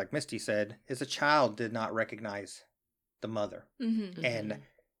fact, like Misty said, is the child did not recognize the mother. Mm-hmm. And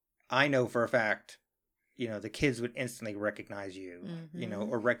I know for a fact, the kids would instantly recognize you,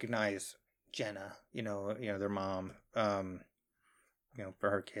 or recognize Jenna, their mom, for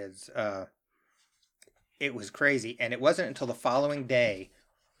her kids. It was crazy. And it wasn't until the following day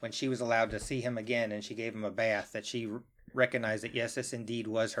when she was allowed to see him again and she gave him a bath that she recognized that, yes, this indeed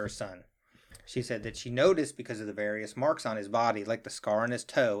was her son. She said that she noticed because of the various marks on his body, like the scar on his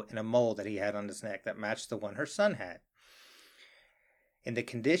toe and a mole that he had on his neck that matched the one her son had. In the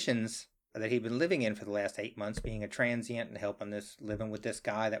conditions that he'd been living in for the last 8 months, being a transient and living with this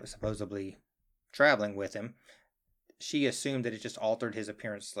guy that was supposedly traveling with him, she assumed that it just altered his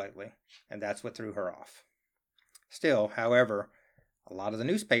appearance slightly, and that's what threw her off. Still, however, a lot of the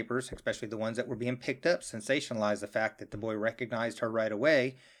newspapers, especially the ones that were being picked up, sensationalized the fact that the boy recognized her right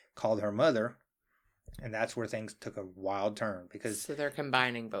away, called her mother, and that's where things took a wild turn. Because So they're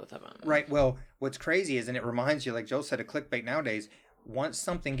combining both of them. right, well, what's crazy is, and it reminds you, like Joel said, of clickbait nowadays, once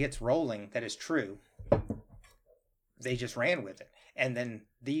something gets rolling that is true, they just ran with it. And then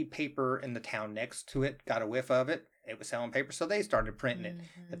the paper in the town next to it got a whiff of it. It was selling paper, so they started printing it.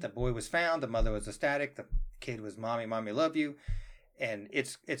 That the boy was found, the mother was ecstatic, the kid was, mommy, love you. And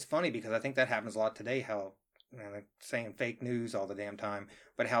it's funny because I think that happens a lot today, how, like saying fake news all the damn time,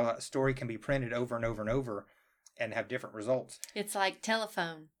 but how a story can be printed over and over and over and have different results. It's like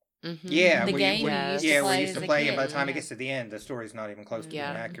telephone. Mm-hmm. Yeah, The where game you, you used to yeah, play we used as to a play, kid, and by the time it yeah. gets to the end, the story's not even close to being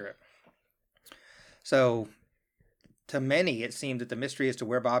Yeah. accurate. So, to many, it seemed that the mystery as to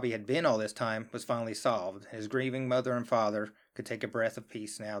where Bobby had been all this time was finally solved. His grieving mother and father could take a breath of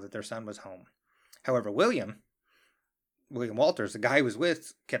peace now that their son was home. However, William Walters, the guy he was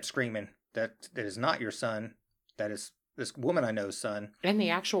with, kept screaming that is not your son. That is this woman I know's son. And the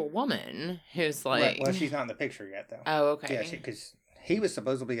actual woman who's like... Right, well, she's not in the picture yet, though. Oh, okay. Yeah, because he was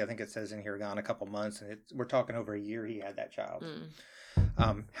supposedly, I think it says in here, gone a couple months, and we're talking over a year he had that child.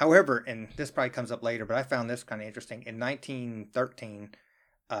 However, and this probably comes up later, but I found this kind of interesting. In 1913,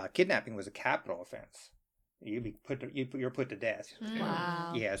 kidnapping was a capital offense. You're put to death.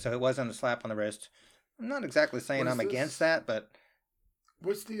 Wow. Yeah, so it wasn't a slap on the wrist. I'm not exactly saying Was I'm this- against that, but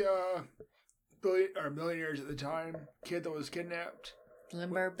What's the millionaires at the time kid that was kidnapped?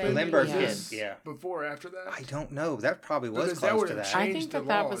 Limburg The baby. Limburg Yeah. kid, this yeah. Before or after that? I don't know. That probably was Because close would to have that. I changed think the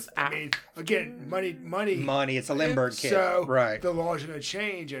that laws. was I mean, again, money. Money, it's a Limburg kid. So right, the laws are going to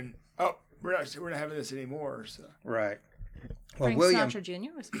change, and we're not having this anymore. So right. Well, Frank William, Sinatra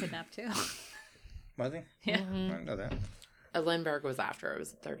Jr. was kidnapped too. was he? Yeah. I didn't know that. Lindbergh was after. It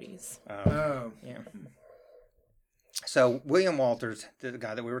was the 30s. oh, Yeah. So William Walters, the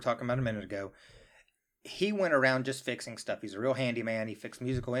guy that we were talking about a minute ago, he went around just fixing stuff. He's a real handyman. He fixed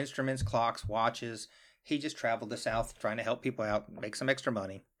musical instruments, clocks, watches. He just traveled the South trying to help people out, make some extra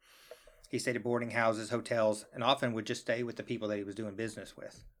money. He stayed at boarding houses, hotels, and often would just stay with the people that he was doing business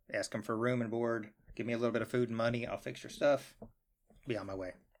with. Ask them for room and board, give me a little bit of food and money, I'll fix your stuff, be on my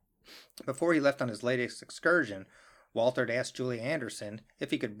way. Before he left on his latest excursion, Walter had asked Julie Anderson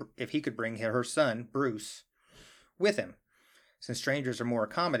if he could bring her son, Bruce, with him, since strangers are more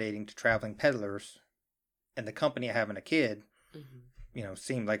accommodating to traveling peddlers, and the company of having a kid,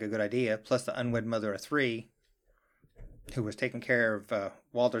 seemed like a good idea. Plus, the unwed mother of 3, who was taking care of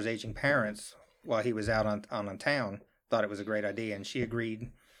Walter's aging parents while he was out on town, thought it was a great idea, and she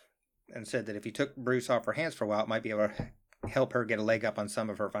agreed and said that if he took Bruce off her hands for a while, it might be able to help her get a leg up on some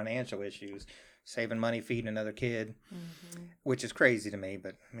of her financial issues, saving money, feeding another kid, which is crazy to me.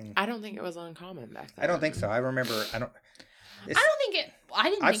 But I mean, I don't think it was uncommon back then. I don't think so. I remember. I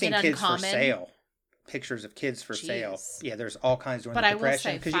didn't I've seen think it kids uncommon. for sale. Pictures of kids for sale. Yeah, there's all kinds during But the I will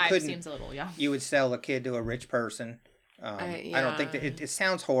Depression say because 5 you couldn't. seems a little young. You would sell a kid to a rich person. I don't think that it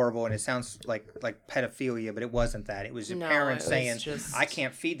sounds horrible and it sounds like pedophilia, but it wasn't that. It was your parents saying, "I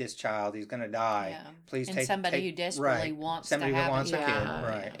can't feed this child; he's going to die. Yeah. Please And take somebody who desperately wants to have wants a a kid." Yeah,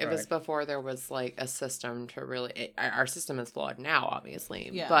 Right. It was before there was like a system to really. Our system is flawed now, obviously.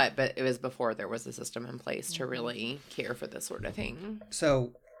 Yeah. But it was before there was a system in place to really care for this sort of thing.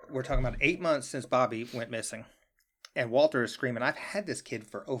 So we're talking about 8 months since Bobby went missing, and Walter is screaming, "I've had this kid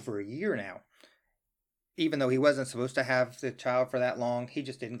for over a year now." Even though he wasn't supposed to have the child for that long, he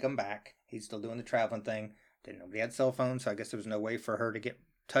just didn't come back. He's still doing the traveling thing. Nobody had cell phones, so I guess there was no way for her to get in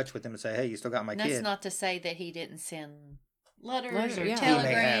touch with him and say, "Hey, you still got my kid." That's not to say that he didn't send letters or yeah.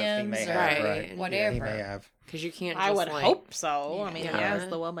 telegrams He may have, Right. right. whatever. Yeah, he may have. Because you can't. I just, would like, hope so. I mean, Yeah. he has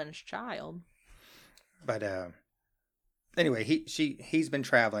the woman's child. But anyway, he's been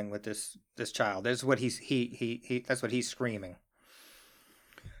traveling with this child. That's what that's what he's screaming.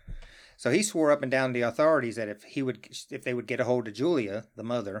 So he swore up and down to the authorities that if they would get a hold of Julia, the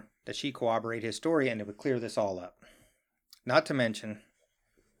mother, that she corroborate his story and it would clear this all up. Not to mention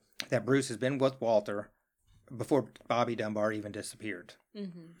that Bruce has been with Walter before Bobby Dunbar even disappeared.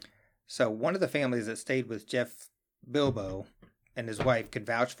 Mm-hmm. So one of the families that stayed with Jeff Bilbo and his wife could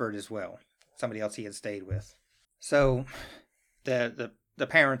vouch for it as well. Somebody else he had stayed with. So the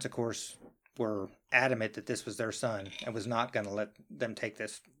parents, of course, were adamant that this was their son and was not going to let them take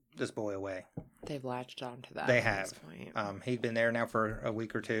this boy away. They've latched on to that. They at have. this point. He'd been there now for a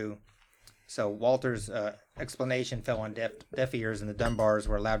week or two. So Walter's explanation fell on deaf ears, and the Dunbars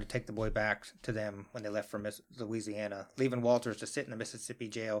were allowed to take the boy back to them when they left for Louisiana, leaving Walters to sit in a Mississippi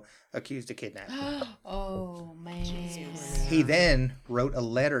jail accused of kidnapping. Oh, man. He then wrote a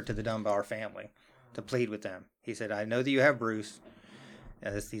letter to the Dunbar family to plead with them. He said, "I know that you have Bruce."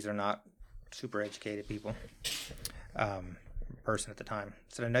 Now, these are not super educated people. Person at the time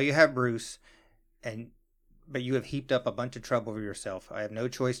said, "I know you have Bruce, but you have heaped up a bunch of trouble for yourself. I have no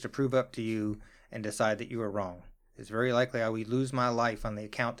choice to prove up to you and decide that you are wrong. It's very likely I will lose my life on the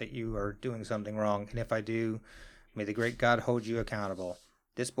account that you are doing something wrong, and if I do, may the great God hold you accountable.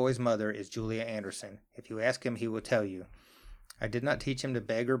 This boy's mother is Julia Anderson. If you ask him, he will tell you. I did not teach him to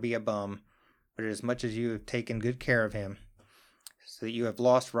beg or be a bum, but as much as you have taken good care of him, so that you have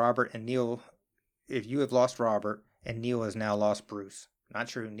lost Robert and Neil, if you have lost Robert, and Neil has now lost Bruce." Not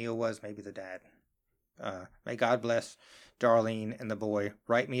true. Neil was maybe the dad. "May God bless Darlene and the boy.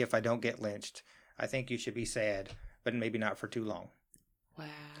 Write me if I don't get lynched. I think you should be sad, but maybe not for too long." Wow.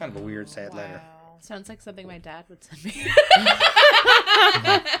 Kind of a weird, sad letter. Sounds like something my dad would send me.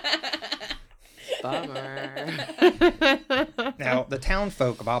 Bummer. Now, the town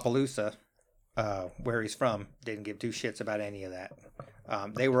folk of Opelousas, where he's from, didn't give two shits about any of that.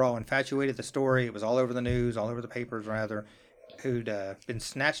 They were all infatuated with the story. It was all over the news, all over the papers, rather, who'd been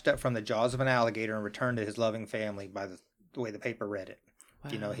snatched up from the jaws of an alligator and returned to his loving family by the way the paper read it.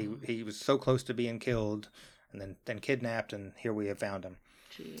 Wow. You know, he was so close to being killed and then kidnapped, and here we have found him.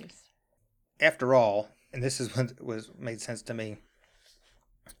 Jeez. After all, and this is what made sense to me,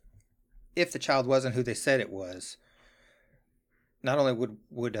 if the child wasn't who they said it was, not only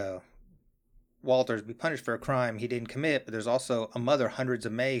would Walters be punished for a crime he didn't commit, but there's also a mother hundreds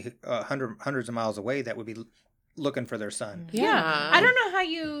of miles away that would be looking for their son. Yeah. I don't know how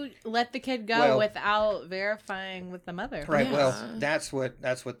you let the kid go Well, without verifying with the mother. Right. Yeah. Well, that's what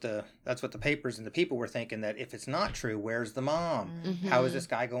the papers and the people were thinking, that if it's not true, where's the mom? Mm-hmm. How is this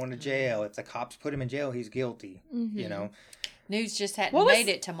guy going to jail? If the cops put him in jail, he's guilty. Mm-hmm. You know. News just hadn't made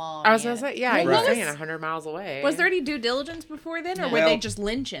it to mom. I was yet. going to say, yeah, Well, you what were was- saying 100 miles away. Was there any due diligence before then, or would Well, they just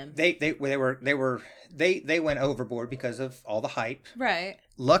lynch him? They went overboard because of all the hype. Right.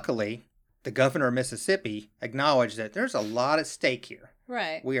 Luckily, the governor of Mississippi acknowledged that there's a lot at stake here.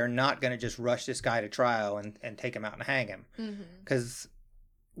 Right. We are not going to just rush this guy to trial and take him out and hang him, because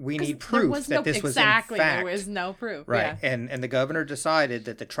we need proof that this was in fact. There was no proof. Right. Yeah. And the governor decided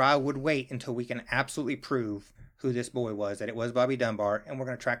that the trial would wait until we can absolutely prove who this boy was, that it was Bobby Dunbar, and we're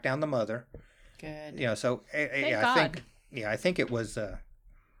going to track down the mother. Good. You know, so Thank I think it was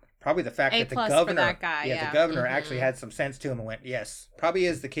probably the fact A that the plus for governor, that guy, yeah. the governor actually had some sense to him and went, yes, probably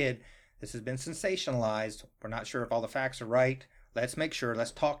is the kid. This has been sensationalized. We're not sure if all the facts are right. Let's make sure.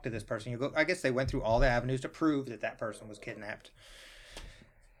 Let's talk to this person. I guess they went through all the avenues to prove that person was kidnapped.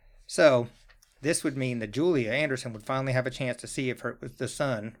 So this would mean that Julia Anderson would finally have a chance to see if the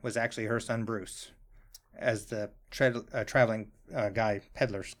son was actually her son Bruce. as the traveling guy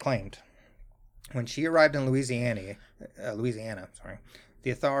peddlers claimed. When she arrived in Louisiana, the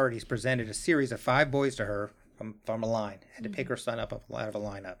authorities presented a series of 5 boys to her from a line. Had to pick her son up out of a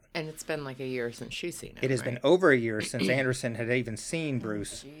lineup. And it's been like a year since she's seen him. It has been over a year since Anderson had even seen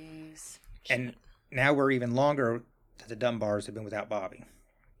Bruce. Jeez. And now we're even longer that the Dunbars have been without Bobby.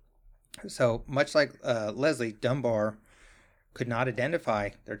 So, much like Leslie, Dunbar could not identify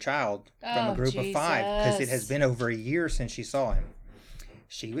their child from a group of 5 because it has been over a year since she saw him.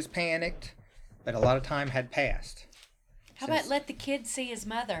 She was panicked, but a lot of time had passed. How about let the kid see his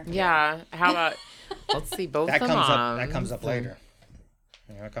mother? Yeah. How about let's see both That the comes moms. up. That comes up later.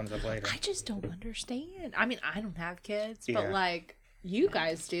 It comes up later. I just don't understand. I mean, I don't have kids, Yeah. but like you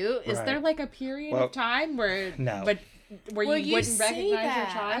guys do. Is Right. there like a period Well, of time where no. where Well, you wouldn't see recognize your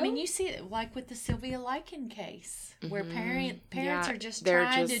that. child? I mean, you see it like with the Sylvia Lycan case, where parents Yeah, are just they're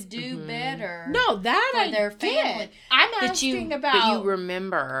trying to just- do better. no, that for I their get. family. I'm But you- asking But about you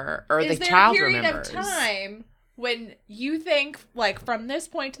remember, or is the there child a period remembers. of time when you think like from this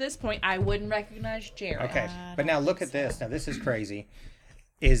point to this point I wouldn't recognize Jerry? Okay, I but now don't look think at this. Now this is crazy.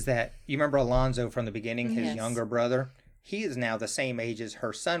 Is that you remember Alonzo from the beginning, his Yes. younger brother? He is now the same age as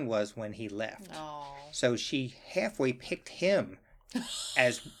her son was when he left. Oh. So she halfway picked him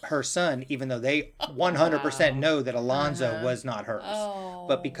as her son, even though they 100% know that Alonzo was not hers. Oh.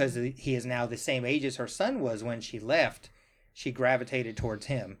 But because he is now the same age as her son was when she left, she gravitated towards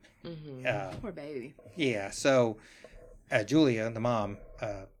him. Poor baby. Yeah, so Julia, the mom,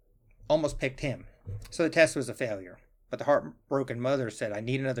 almost picked him. So the test was a failure. But the heartbroken mother said, I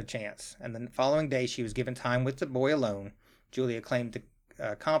need another chance. And the following day, she was given time with the boy alone. Julia claimed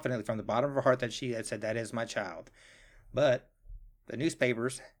confidently from the bottom of her heart that she had said, that is my child. But the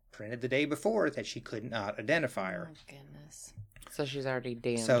newspapers printed the day before that she could not identify her. Oh, goodness. So she's already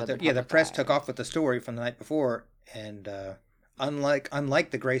damned. So in the public press eye. took off with the story from the night before, and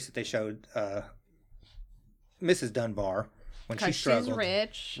unlike the grace that they showed Mrs. Dunbar when she Because struggled, she's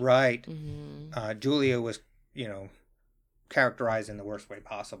rich. right? Mm-hmm. Julia was, characterized in the worst way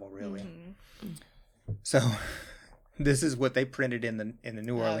possible, really. Mm-hmm. So this is what they printed in the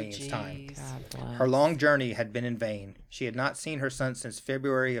New Orleans time. jeez. God bless. Her long journey had been in vain. She had not seen her son since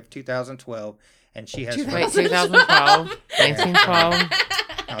February of 2012, and she has. Wait, 2012, 1912.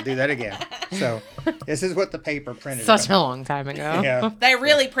 I'll do that again. So this is what the paper printed. Such a long time ago. Yeah. They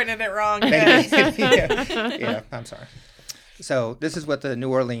really printed it wrong. yeah, I'm sorry. So this is what the New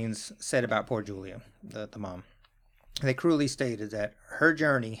Orleans said about poor Julia, the mom. They cruelly stated that her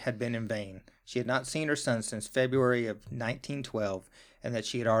journey had been in vain. She had not seen her son since February of 1912, and that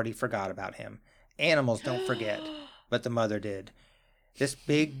she had already forgot about him. Animals don't forget, but the mother did. This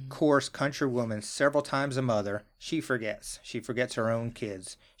big, coarse country woman, several times a mother, she forgets. She forgets her own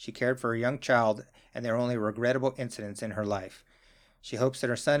kids. She cared for a young child, and there are only regrettable incidents in her life. She hopes that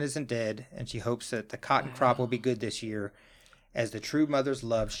her son isn't dead, and she hopes that the cotton crop will be good this year. As the true mother's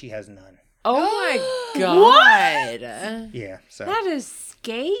love, she has none. Oh my God. Yeah, so That is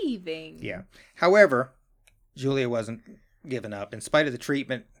scathing. yeah. However, Julia wasn't given up in spite of the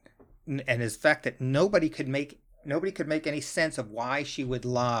treatment and the fact that nobody could make any sense of why she would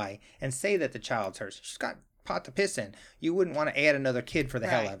lie and say that the child's hers. She's got pot to piss in. You wouldn't want to add another kid for the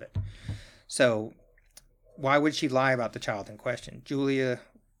hell of it. So why would she lie about the child in question? Julia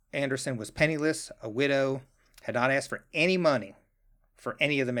Anderson was penniless, a widow, had not asked for any money for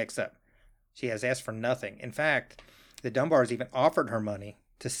any of the mix-up. She has asked for nothing. In fact, the Dunbars even offered her money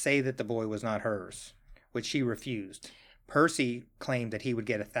to say that the boy was not hers, which she refused. Percy claimed that he would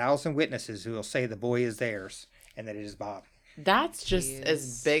get 1,000 witnesses who will say the boy is theirs and that it is Bob. That's just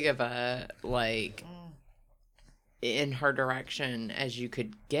as big of a, in her direction as you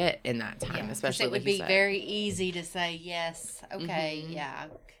could get in that time, Yeah, especially it would like you be said. very easy to say yes. Okay, yeah.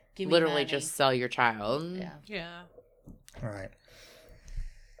 Give me Literally money. just sell your child. Yeah. Yeah. All right.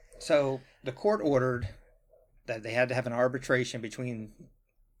 So the court ordered that they had to have an arbitration between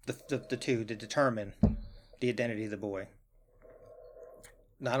the two to determine the identity of the boy.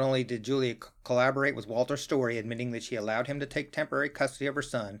 Not only did Julia collaborate with Walter Story, admitting that she allowed him to take temporary custody of her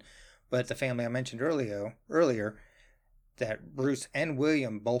son, but the family I mentioned earlier that Bruce and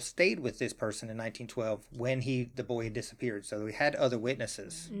William both stayed with this person in 1912 when the boy had disappeared. So we had other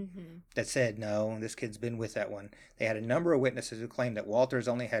witnesses that said, no, this kid's been with that one. They had a number of witnesses who claimed that Walters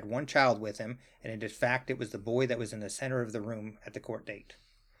only had one child with him, and in fact, it was the boy that was in the center of the room at the court date.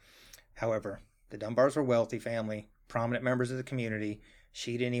 However, the Dunbars were a wealthy family, prominent members of the community.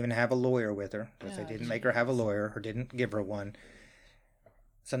 She didn't even have a lawyer with her, because they didn't make her have a lawyer or didn't give her one.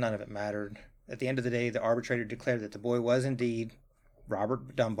 So none of it mattered. At the end of the day, the arbitrator declared that the boy was indeed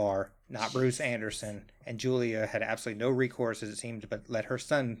Robert Dunbar, not Bruce Anderson, and Julia had absolutely no recourse, as it seemed, but let her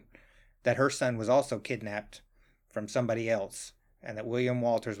son was also kidnapped from somebody else, and that William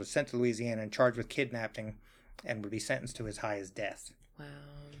Walters was sent to Louisiana and charged with kidnapping and would be sentenced to as high as death. Wow.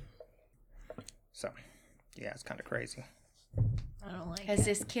 So, yeah, it's kind of crazy. I don't like Has it.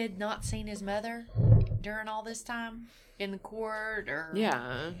 this kid not seen his mother during all this time in the court or? Yeah.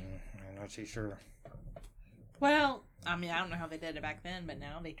 I'm not too sure. Well, I mean, I don't know how they did it back then, but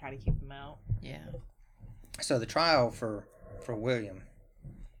now they try to keep them out. Yeah. So the trial for William,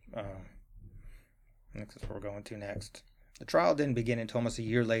 that's where we're going to next. The trial didn't begin until almost a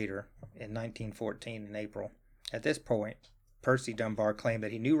year later, in 1914, in April. At this point, Percy Dunbar claimed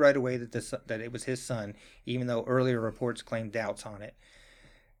that he knew right away that it was his son, even though earlier reports claimed doubts on it.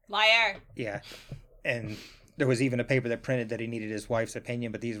 Liar. Yeah, and there was even a paper that printed that he needed his wife's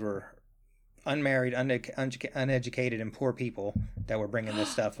opinion, but these were unmarried, uneducated, and poor people that were bringing this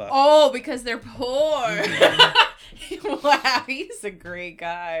stuff up. Oh, because they're poor. Wow, he's a great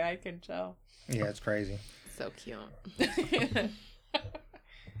guy. I can tell. Yeah, it's crazy. So cute.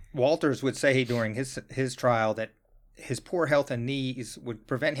 Walters would say during his trial that his poor health and knees would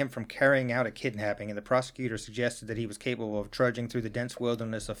prevent him from carrying out a kidnapping, and the prosecutor suggested that he was capable of trudging through the dense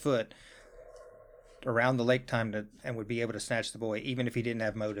wilderness afoot around the lake time and would be able to snatch the boy, even if he didn't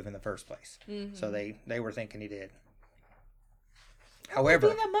have motive in the first place. Mm-hmm. So they were thinking he did. However,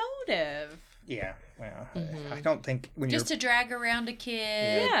 what would be the motive? Yeah, well, I don't think when just to drag around a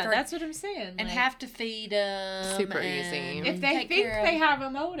kid. Yeah, that's what I'm saying. And have to feed them. Super easy. If they think they have a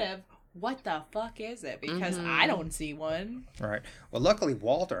motive, what the fuck is it? Because I don't see one. Right. Well, luckily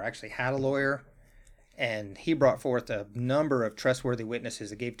Walter actually had a lawyer, and he brought forth a number of trustworthy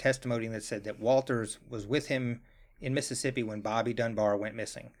witnesses that gave testimony that said that Walters was with him in Mississippi when Bobby Dunbar went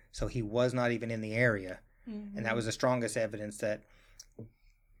missing. So he was not even in the area. Mm-hmm. And that was the strongest evidence that,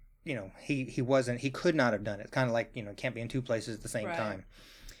 you know, he could not have done it. It's kind of like, you know, can't be in two places at the same time.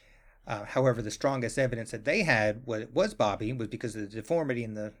 However, the strongest evidence that they had was Bobby was because of the deformity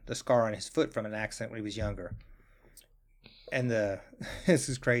and the scar on his foot from an accident when he was younger. And this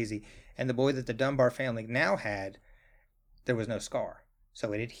is crazy. And the boy that the Dunbar family now had, there was no scar.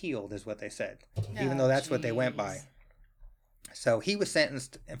 So it had healed, is what they said. Even though that's what they went by. So he was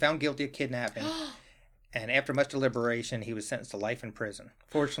sentenced and found guilty of kidnapping. And after much deliberation, he was sentenced to life in prison.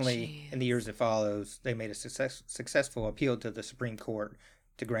 Fortunately, in the years that follows, they made a successful appeal to the Supreme Court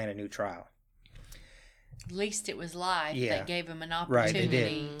to grant a new trial. At least it was life that gave him an Right, opportunity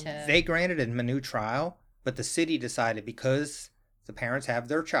they did. to... They granted him a new trial, but the city decided because the parents have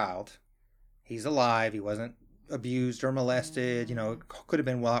their child, he's alive, he wasn't abused or molested, you know, it could have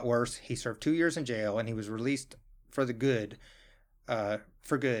been a lot worse. He served 2 years in jail, and he was released for good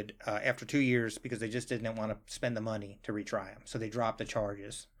after 2 years because they just didn't want to spend the money to retry him. So they dropped the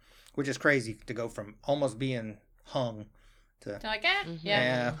charges, which is crazy to go from almost being hung to like,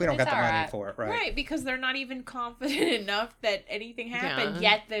 we don't got the money for it, right? Right, because they're not even confident enough that anything happened,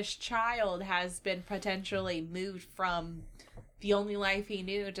 yet this child has been potentially moved from the only life he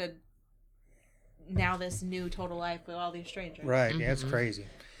knew to now this new total life with all these strangers. Right, yeah, it's crazy.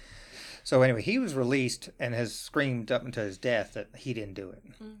 So anyway, he was released and has screamed up until his death that he didn't do it.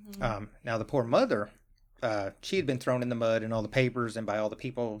 Mm-hmm. Now the poor mother, she had been thrown in the mud in all the papers and by all the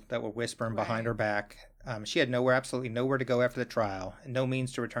people that were whispering behind her back. She had absolutely nowhere to go after the trial, and no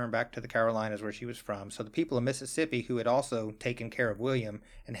means to return back to the Carolinas where she was from. So the people of Mississippi, who had also taken care of William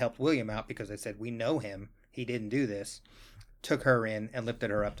and helped William out because they said, we know him, he didn't do this, took her in and lifted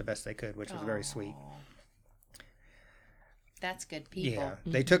her up the best they could, which was very sweet. That's good people. Yeah,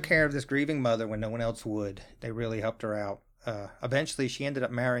 they took care of this grieving mother when no one else would. They really helped her out. Eventually, she ended up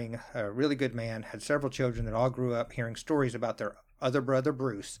marrying a really good man, had several children that all grew up hearing stories about their other brother,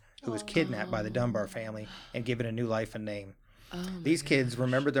 Bruce, who was kidnapped by the Dunbar family and given a new life and name. These kids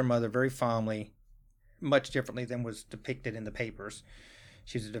remembered their mother very fondly, much differently than was depicted in the papers.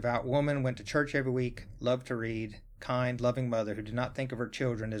 She was a devout woman, went to church every week, loved to read, kind, loving mother who did not think of her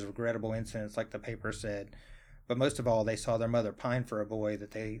children as regrettable incidents like the paper said. But most of all, they saw their mother pine for a boy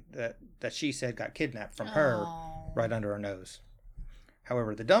that she said got kidnapped from her right under her nose.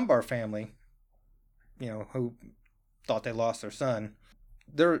 However, the Dunbar family, you know, who thought they lost their son,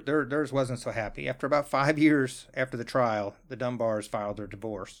 theirs wasn't so happy. After about 5 years after the trial, the Dunbars filed their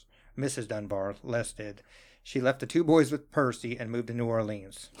divorce. Mrs. Dunbar, Les did. She left the 2 boys with Percy and moved to New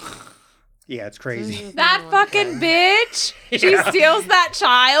Orleans. Yeah, it's crazy. That fucking bitch. She steals that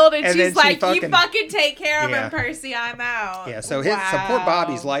child and she's like, you fucking take care of him, Percy, I'm out. Yeah, so poor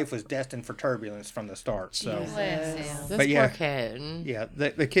Bobby's life was destined for turbulence from the start. So, this poor kid. Yeah,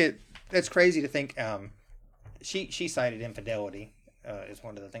 the kid, it's crazy to think she cited infidelity is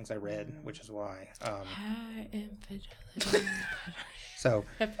one of the things I read, which is why. High infidelity. So,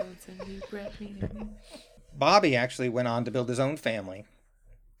 Bobby actually went on to build his own family.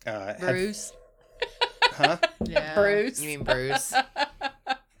 Bruce. Huh? Yeah. Bruce. You mean Bruce?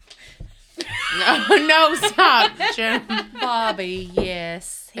 No, stop, Jim. Bobby,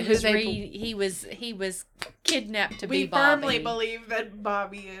 yes. He was kidnapped to be We Bobby. firmly believe that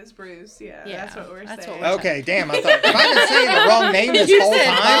Bobby is Bruce. Yeah, that's what we're saying. Okay, damn. I thought, have I been saying the wrong name this You whole said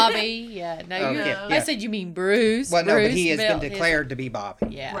time? Bobby. Yeah. No, Okay, you. yeah. I said you mean Bruce. Well, no, Bruce but he has been built declared to be Bobby.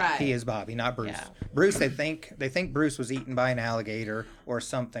 Yeah. Right. He is Bobby, not Bruce. Yeah. Bruce, they think Bruce was eaten by an alligator or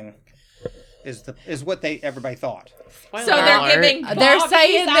something. Is what everybody thought. So they're giving Bobby's They're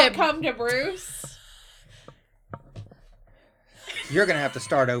saying that outcome to Bruce. You're gonna have to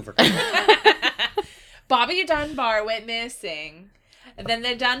start over. Bobby Dunbar went missing. And then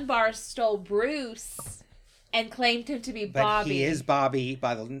the Dunbars stole Bruce and claimed him to be But Bobby. he is Bobby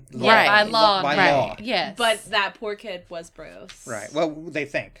by the law. Yeah, by law. By right. law. Yes. But that poor kid was Bruce. Right. Well, they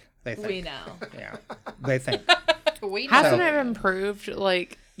think. We know. Yeah. They think. we Hasn't So- it been proved,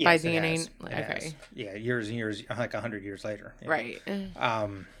 like, by Yes, it DNA? has. It Okay. has. Yeah, years and years, like 100 years later. Yeah. Right.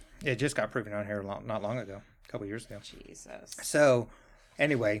 It just got proven on here not long ago, a couple years ago. Jesus. So,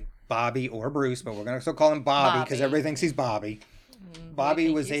 anyway, Bobby or Bruce, but we're going to still call him Bobby because Bobby. everybody thinks he's Bobby.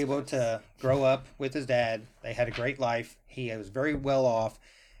 Bobby was able to grow up with his dad. They had a great life. He was very well off.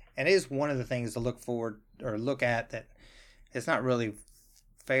 And it is one of the things to look at that it's not really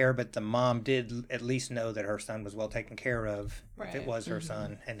fair, but the mom did at least know that her son was well taken care of if it was her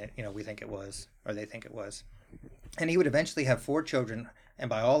son. And, we think it was, or they think it was. And he would eventually have 4 children. And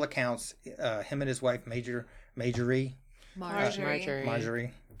by all accounts, him and his wife, Marjorie.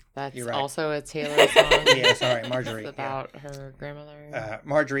 That's You're right. also a Taylor song. Yeah, sorry, Marjorie. It's about her grandmother.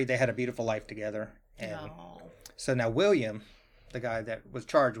 Marjorie, they had a beautiful life together. And so now William, the guy that was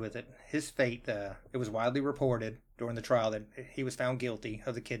charged with it, his fate, it was widely reported during the trial that he was found guilty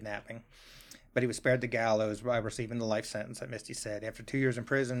of the kidnapping. But he was spared the gallows by receiving the life sentence that Misty said. After 2 years in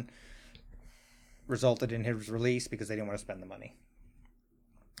prison, resulted in his release because they didn't want to spend the money.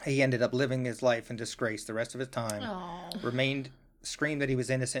 He ended up living his life in disgrace the rest of his time. Screamed that he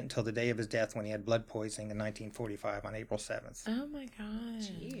was innocent until the day of his death when he had blood poisoning in 1945 on April 7th. Oh my God.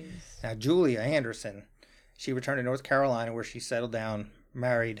 Jeez. Now, Julia Anderson, she returned to North Carolina where she settled down,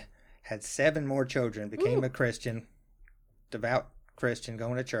 married, had 7 more children, became a Christian, devout Christian,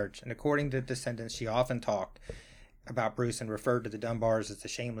 going to church. And according to descendants, she often talked about Bruce and referred to the Dunbars as the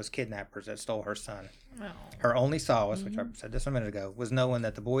shameless kidnappers that stole her son. Her only solace, which I said this a minute ago, was knowing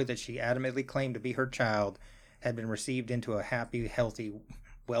that the boy that she adamantly claimed to be her child had been received into a happy, healthy,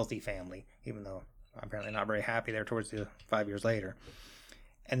 wealthy family, even though apparently not very happy there towards the 5 years later.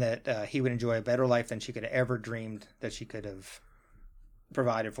 And that he would enjoy a better life than she could have ever dreamed that she could have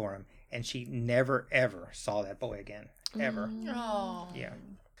provided for him. And she never, ever saw that boy again. Ever. Oh. Yeah.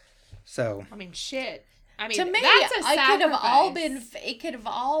 So. I mean, shit. I mean, To me, that's a it could have all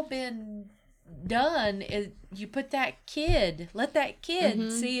sacrifice. been done. Is you put that kid, let that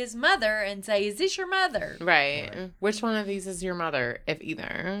kid see his mother and say, "Is this your mother?" Right. Which one of these is your mother, if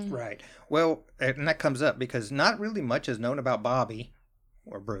either? Right. Well, and that comes up because not really much is known about Bobby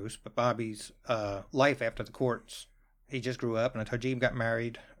or Bruce, but Bobby's life after the courts. He just grew up, and Tajib got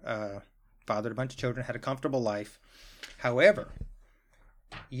married, fathered a bunch of children, had a comfortable life. However,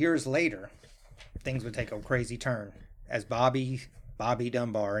 years later, things would take a crazy turn as Bobby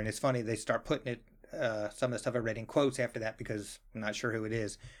Dunbar, and it's funny they start putting it some of the stuff I read in quotes after that because I'm not sure who it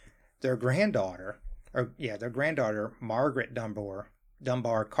is. Their granddaughter Margaret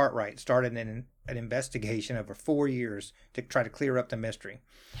Dunbar Cartwright started an investigation over 4 years to try to clear up the mystery.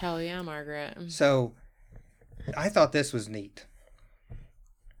 Hell yeah, Margaret. So I thought this was neat.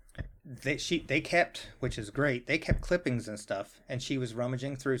 They kept, which is great, they kept clippings and stuff, and she was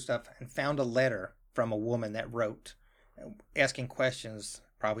rummaging through stuff and found a letter from a woman that wrote, asking questions,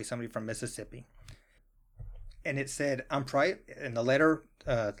 probably somebody from Mississippi. And it said, in the letter,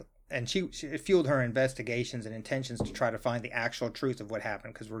 and it fueled her investigations and intentions to try to find the actual truth of what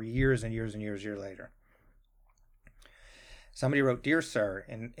happened, because we're years and years and years later. Somebody wrote, "Dear Sir,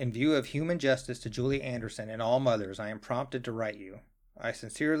 in view of human justice to Julie Anderson and all mothers, I am prompted to write you. I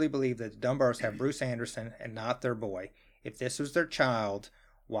sincerely believe that the Dunbars have Bruce Anderson and not their boy. If this was their child,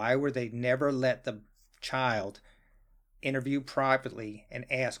 why were they never let the child interview privately and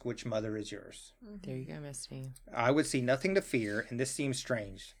ask which mother is yours? There you go, Misty. I would see nothing to fear, and this seems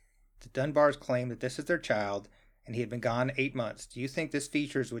strange. The Dunbars claim that this is their child, and he had been gone 8 months. Do you think this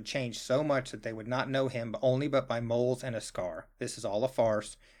features would change so much that they would not know him only but by moles and a scar? This is all a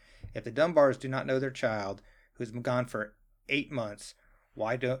farce. If the Dunbars do not know their child, who's been gone for 8 months.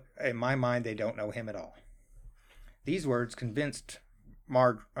 In my mind, they don't know him at all. These words convinced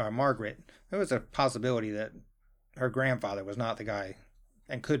Margaret there was a possibility that her grandfather was not the guy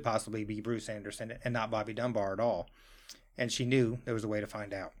and could possibly be Bruce Anderson and not Bobby Dunbar at all. And she knew there was a way to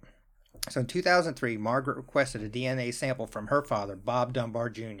find out. So in 2003, Margaret requested a DNA sample from her father, Bob Dunbar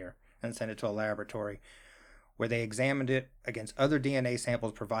Jr., and sent it to a laboratory where they examined it against other DNA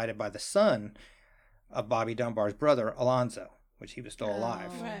samples provided by the son of Bobby Dunbar's brother, Alonzo, which he was still alive.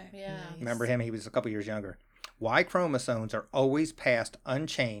 Right. Yeah. Nice. Remember him? He was a couple years younger. Y chromosomes are always passed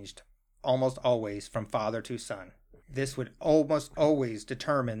unchanged, almost always, from father to son. This would almost always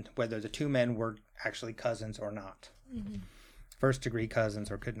determine whether the two men were actually cousins or not. Mm-hmm. First degree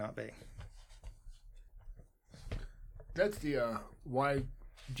cousins or could not be. That's the Y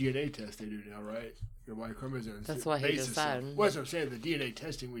DNA test they do now, right? Your Y chromosomes. That's what he just said. Well, that's what I'm saying. The DNA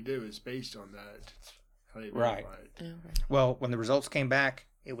testing we do is based on that. It's how they verify it. Okay. Well, when the results came back,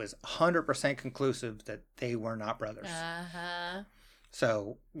 it was 100% conclusive that they were not brothers. Uh-huh.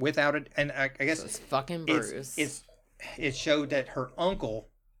 So without it, and I guess So it's fucking Bruce. It showed that her uncle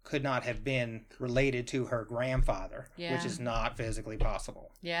could not have been related to her grandfather, Yeah. which is not physically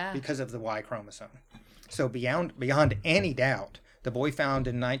possible. Yeah. Because of the Y chromosome. So beyond any doubt, the boy found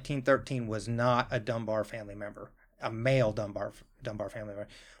in 1913 was not a Dunbar family member, a male Dunbar family member.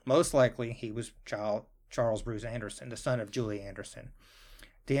 Most likely, he was Charles Bruce Anderson, the son of Julie Anderson.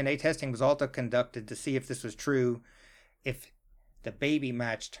 DNA testing was also conducted to see if this was true, if the baby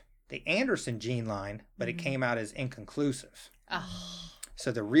matched the Anderson gene line, but it came out as inconclusive. Oh.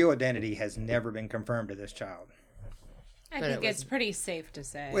 So the real identity has never been confirmed to this child. I But think it it's was- pretty safe to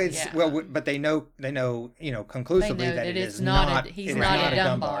say. But they know, conclusively They know that that it it's is not not. he's it is not a a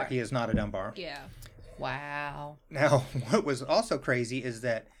Dunbar. He is not a Dunbar. Yeah. Wow. Now, what was also crazy is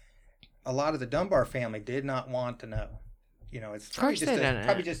that a lot of the Dunbar family did not want to know. It's probably course they didn't.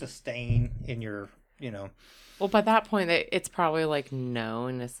 probably just a stain in your, Well, by that point, it's probably like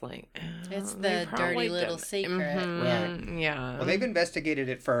known. It's like It's they the probably dirty little didn't. secret. Mhm, Yeah. Well, they've investigated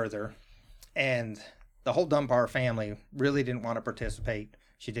it further, and the whole Dunbar family really didn't want to participate.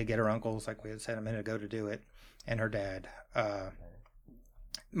 She did get her uncles, like we had said a minute ago, to do it, and her dad.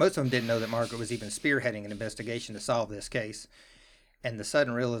 Most of them didn't know that Margaret was even spearheading an investigation to solve this case, and the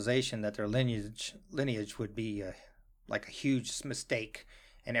sudden realization that their lineage would be like a huge mistake,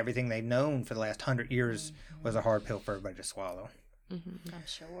 and everything they've known for the last 100 years was a hard pill for everybody to swallow. Mm-hmm. I'm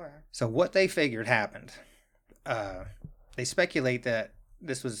sure. So what they figured happened, they speculate that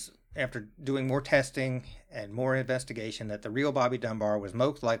this was after doing more testing and more investigation, that the real Bobby Dunbar was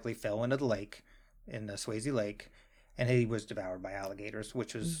most likely fell into the lake, in the Swayze Lake, and he was devoured by alligators,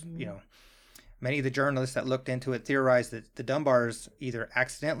 which was, many of the journalists that looked into it theorized that the Dunbars either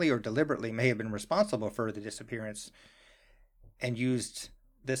accidentally or deliberately may have been responsible for the disappearance and used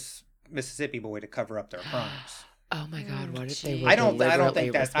this Mississippi boy to cover up their crimes. Oh my God! What if they Gee. were I don't think deliberately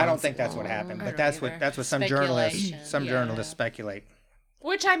that's what happened, I but don't that's what some Speculation, journalists yeah. speculate.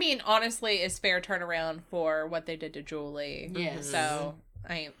 Which, I mean, honestly, is fair turnaround for what they did to Julie. Yes. So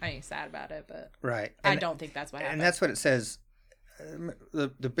I ain't sad about it, but Right. I don't think that's what happened. And that's what it says. The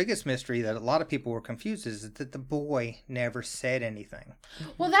biggest mystery that a lot of people were confused is that the boy never said anything.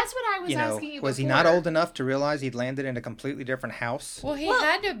 Well, that's what I was asking you was he before. not old enough to realize he'd landed in a completely different house? Well, he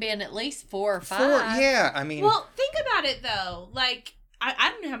had to have been at least 4 or 5. Yeah, I mean, Well, think about it, though. Like, I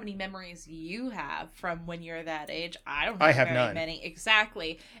don't know how many memories you have from when you're that age. I don't have, I have very none. many.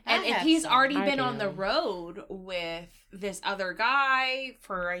 Exactly. I And if have he's some. already I been do. on the road with this other guy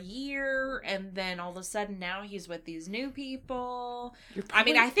for a year, and then all of a sudden now he's with these new people. I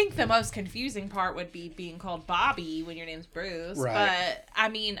mean, I think the most confusing part would be being called Bobby when your name's Bruce. Right. But, I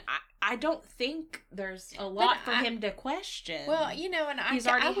mean, I don't think there's a lot for him to question. Well, and he's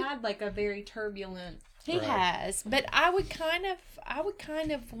I already would- had, like, a very turbulent... He Right. has, but I would kind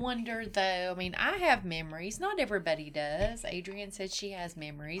of wonder though. I mean, I have memories. Not everybody does. Adrienne said she has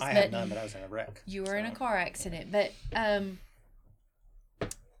memories, I but have none, but I was in a wreck. you were in a so. car accident. But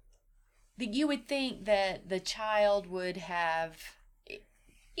you would think that the child would have,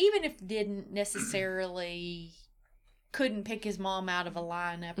 even if didn't necessarily couldn't pick his mom out of a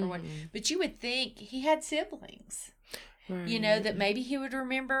lineup or what, but you would think he had siblings. That maybe he would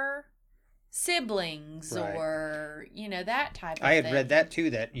remember siblings Right. or that type of I had thing. read that too,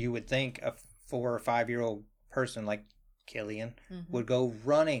 that you would think a 4 or 5-year-old person like Killian would go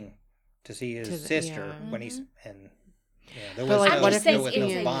running to see his sister when he's there But, was like, no, what if there he's was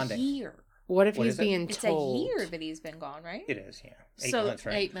being- no bonding. year. What if What he's is it? being It's told? a year that he's been gone, right? It is, yeah. 8 So, months,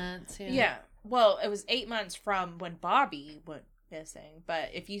 right? 8 months. Yeah. Well, it was 8 months from when Bobby missing. But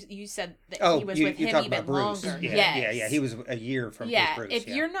if you said that Oh, he was you with him talked even about Bruce. longer. Yeah. He was a year from Yeah, Bruce. if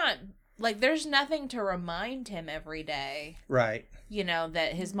you're not, like, there's nothing to remind him every day. Right. You know,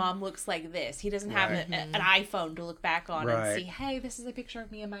 that his mom looks like this. He doesn't have Right. an iPhone to look back on and Right. see, hey, this is a picture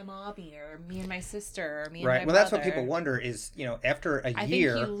of me and my mommy, or me and my sister, or me and Right. my Well, brother. that's what people wonder is, after a I think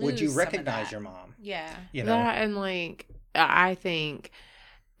year, you would you lose some of recognize that. your mom? Yeah. You know? That, and like, I think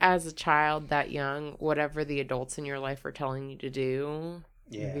as a child that young, whatever the adults in your life are telling you to do,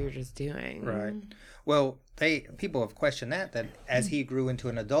 Yeah. you're just doing. Right. Well, people have questioned that as he grew into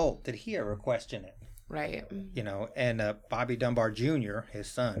an adult, did he ever question it? Right. And Bobby Dunbar Jr., his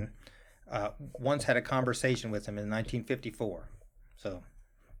son, once had a conversation with him in 1954. So,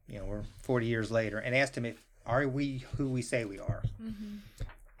 we're 40 years later, and asked him are we who we say we are? Mm-hmm.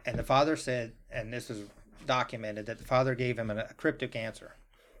 And the father said, and this is documented, that the father gave him a cryptic answer.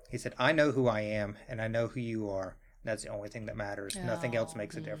 He said, I know who I am, and I know who you are. That's the only thing that matters. Nothing else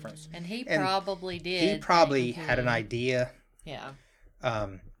makes a difference. And he probably did. He probably had an idea. Yeah.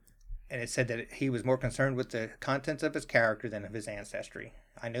 And it said that he was more concerned with the contents of his character than of his ancestry.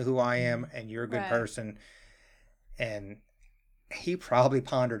 I know who I am, and you're a good person. And he probably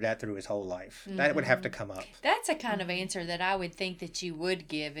pondered that through his whole life. That would have to come up. That's a kind of answer that I would think that you would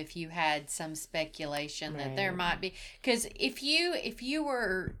give if you had some speculation that there might be. Because if you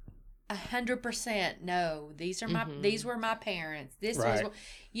were 100% no, these were my parents. This was,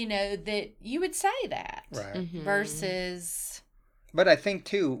 that you would say that. Right. Versus. But I think,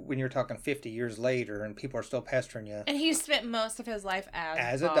 too, when you're talking 50 years later and people are still pestering you. And he spent most of his life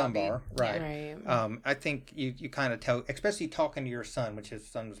as a Bobby. Dunbar. Right. Right. I think you kind of tell, especially talking to your son, which his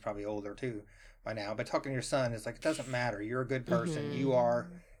son was probably older, too, by now. But talking to your son is like, it doesn't matter. You're a good person. You are,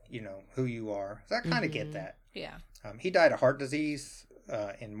 who you are. So I kind of get that. Yeah. He died of heart disease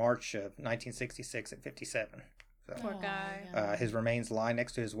in March of 1966 at 57. So, Poor guy. his remains lie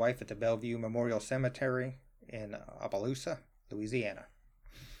next to his wife at the Bellevue Memorial Cemetery in Opelousas, Louisiana.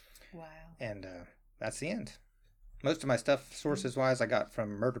 Wow. And that's the end. Most of my stuff, sources-wise, I got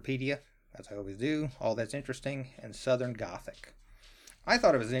from Murderpedia, as I always do, All That's Interesting, and Southern Gothic. I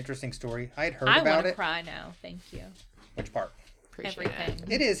thought it was an interesting story. I had heard about want to it. cry now. Thank you. Which part? Appreciate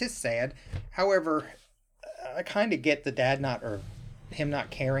Everything. it. It's sad. However, I kind of get the him not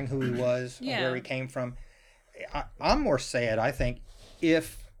caring who he was or where he came from. I'm more sad, I think,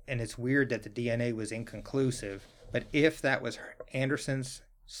 and it's weird that the DNA was inconclusive, but if that was Anderson's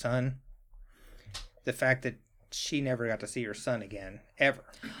son, the fact that she never got to see her son again, ever.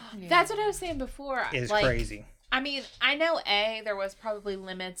 Yeah. That's what I was saying before. Is crazy. I mean, I know there was probably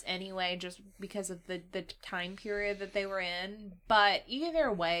limits anyway, just because of the time period that they were in. But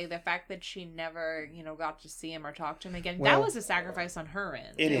either way, the fact that she never, got to see him or talk to him again, that was a sacrifice on her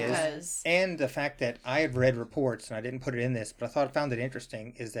end. It is. And the fact that I had read reports, and I didn't put it in this, but I found it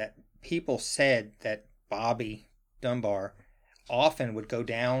interesting, is that people said that Bobby Dunbar often would go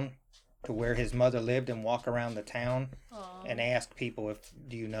down to where his mother lived and walk around the town and ask people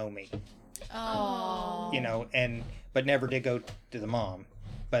do you know me? Oh. But never did go to the mom.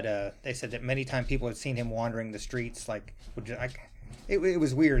 But they said that many times people had seen him wandering the streets. It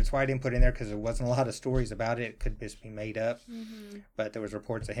was weird. That's why I didn't put it in there, because there wasn't a lot of stories about it. It could just be made up. Mm-hmm. But there was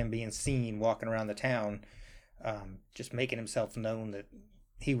reports of him being seen walking around the town, just making himself known that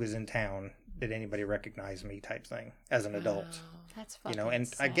he was in town. Did anybody recognize me? Type thing as an adult. Oh, that's fucking and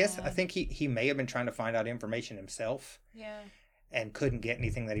sad. I think he may have been trying to find out information himself. Yeah. And couldn't get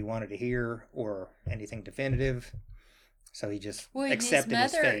anything that he wanted to hear or anything definitive. So he just accepted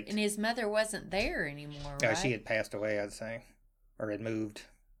his fate. And his mother wasn't there anymore, right? She had passed away, I'd say. Or had moved.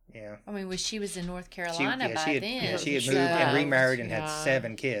 Yeah. I mean, she was in North Carolina by then. Yeah, she had moved and remarried and had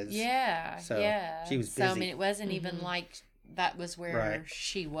 7 kids. Yeah, so she was busy. So, I mean, it wasn't even like that was where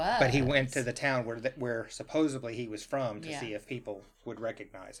she was. But he went to the town where supposedly he was from to see if people would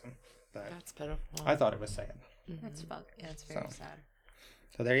recognize him. But that's pitiful. I thought it was sad. Mm-hmm. That's very sad.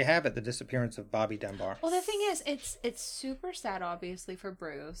 So there you have it, the disappearance of Bobby Dunbar. Well, the thing is, it's super sad, obviously, for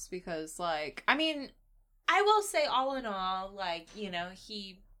Bruce, because, I mean, I will say, all in all,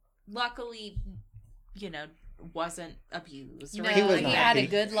 he luckily, wasn't abused. No, he had a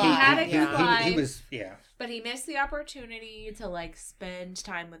good life. He had a good life. He was, But he missed the opportunity to, spend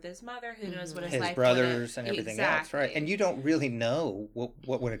time with his mother. Who knows what his life brothers and everything else, right? And you don't really know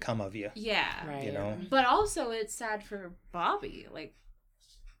what would have come of you. Yeah. Right. But also, it's sad for Bobby.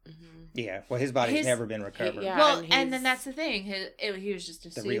 Yeah, well, his body's never been recovered. Well, and then that's the thing. He was just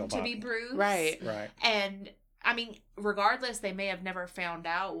assumed to be Bruce. Right. And I mean, regardless, they may have never found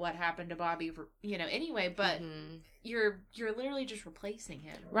out what happened to Bobby, anyway, but you're literally just replacing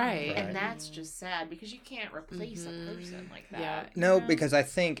him. Right. And that's just sad because you can't replace a person like that. Yeah. No, because I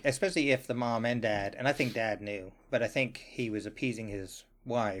think, especially if the mom and dad, and I think dad knew, but I think he was appeasing his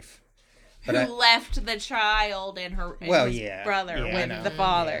wife. But Who left the child and his brother with the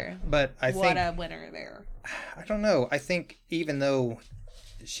father. Yeah. But I think... What a winner there. I don't know. I think even though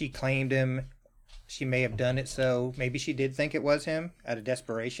she claimed him, she may have done it so maybe she did think it was him out of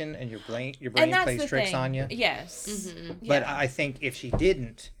desperation, and your brain plays tricks on you. Yes. But I think if she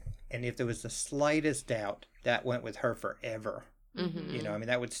didn't, and if there was the slightest doubt, that went with her forever.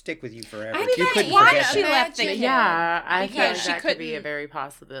 That would stick with you forever. I you couldn't why forget she that. left the kid. Yeah, I Because think she that could be a couldn't- very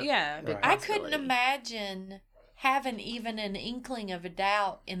possible. Yeah. Right. I couldn't imagine having even an inkling of a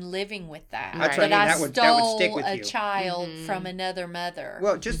doubt in living with that. That's right. That I That would stole stick with a you. child from another mother.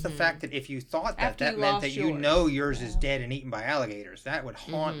 Well, just the fact that if you thought that, After that you meant lost that yours. yours is dead and eaten by alligators. That would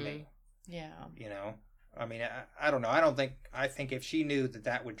haunt me. Yeah. I mean, I don't know. I think if she knew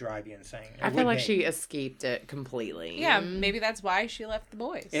that would drive you insane. I feel like she escaped it completely. Yeah, maybe that's why she left the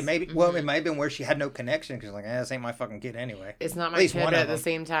boys. It may be, well, it may have been where she had no connection because like, this ain't my fucking kid anyway. It's not At my least kid, one but of at the them.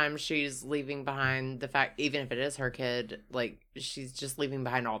 same time, she's leaving behind the fact, even if it is her kid, like, she's just leaving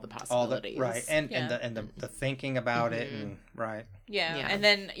behind all the possibilities. Right, and Yeah. the thinking about it, and right. Yeah. Yeah. And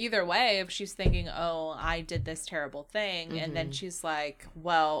then either way, if she's thinking, oh, I did this terrible thing, and then she's like,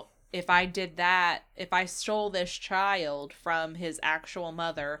 well, if I did that, if I stole this child from his actual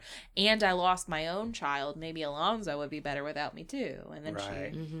mother and I lost my own child, maybe Alonzo would be better without me too. And then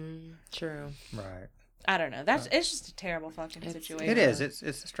Right. True. Right. I don't know. It's just a terrible fucking situation. It is. It's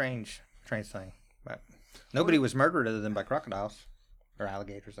a strange thing. But nobody was murdered other than by crocodiles or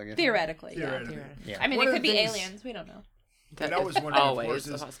alligators, I guess. Theoretically. Theoretically. Yeah. I mean, One it of could the be things- aliens. We don't know. And I was is wondering, of always course,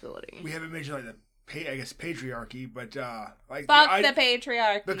 a is possibility. we haven't mentioned like patriarchy, but like Fuck the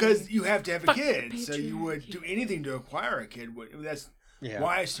patriarchy. because you have to have a kid, so you would do anything to acquire a kid. That's Yeah.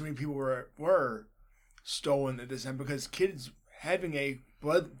 why so many people were stolen at this time, because kids having a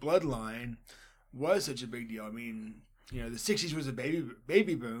bloodline was such a big deal. I mean, the 60s was a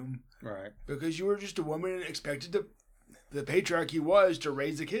baby boom Right. because you were just a woman and expected to. The patriarchy was to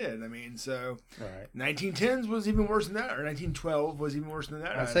raise a kid. I mean, so Right. 1910s was even worse than that, or 1912 was even worse than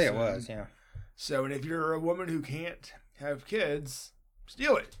that. I'd say it So- was. Yeah. So, and if you're a woman who can't have kids,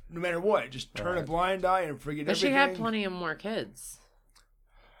 steal it, no matter what. Just turn a Right. blind eye and forget But she everything. had plenty of more kids.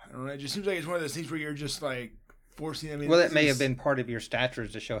 I don't know. It just seems like it's one of those things where you're just like forcing them. Well, it may have been part of your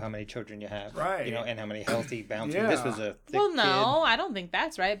statures to show how many children you have. Right. And how many healthy, bouncy. Yeah. This was a thick Well, no, kid. I don't think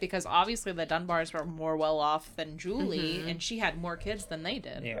that's right because obviously the Dunbars were more well off than Julie, and she had more kids than they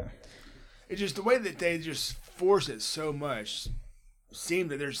did. Yeah. It's just the way that they just force it so much. Seemed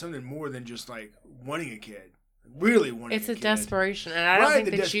that there's something more than just like wanting a kid, really wanting. It's a a kid. desperation, and I don't Right, think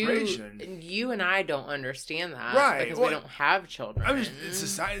the that desperation. you and I don't understand that, Right, Because well, we don't have children. I mean, it's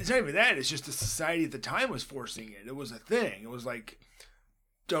society. It's not even that. It's just the society at the time was forcing it. It was a thing. It was like,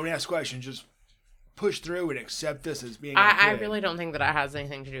 don't ask questions, just push through and accept this as being. I really don't think that it has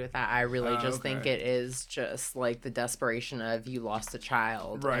anything to do with that. I really just okay. think it is just like the desperation of you lost a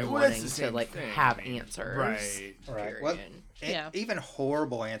child Right. and Well, that's wanting the to same like thing. have answers. Right. Right. Period. Well, Yeah. even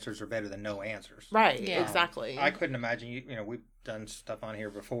horrible answers are better than no answers. Right. Yeah. Exactly. I couldn't imagine we've done stuff on here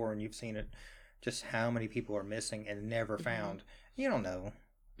before and you've seen it, just how many people are missing and never found. You don't know,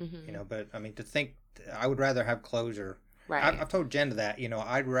 but I mean, to think, I would rather have closure. Right. I've told Jen that,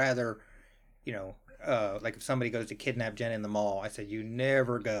 I'd rather, like if somebody goes to kidnap Jen in the mall, I said, you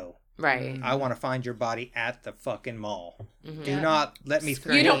never go. Right. I want to find your body at the fucking mall. Do not let me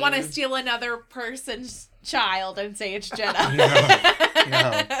You don't want to steal another person's child and say it's Jenna.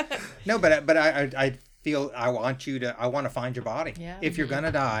 No, but I feel I want to find your body. Yeah. If you're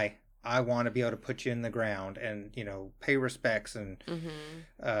gonna die, I want to be able to put you in the ground and pay respects and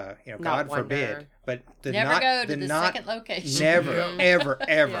God forbid, but Never go to the second location. Never,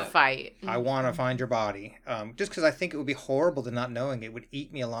 ever. Fight. I want to find your body. Just because I think it would be horrible to not knowing it would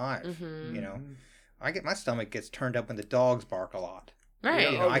eat me alive. My stomach gets turned up when the dogs bark a lot.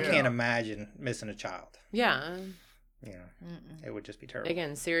 Right. Yeah. I can't imagine missing a child. Yeah. It would just be terrible.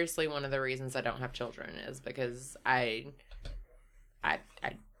 Again, seriously, one of the reasons I don't have children is because I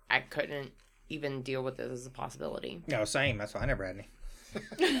couldn't even deal with this as a possibility. No, same. That's why I never had any.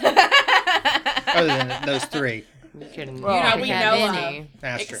 Other than those three. You can, Well, we have know any. of.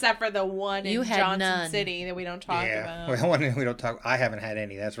 That's true. Except for the one in You had Johnson none. City that we don't talk Yeah. about. Well, we don't talk. I haven't had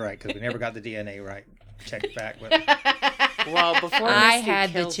any. That's right, because we never got the DNA right. Checked back. But well, before I Misty had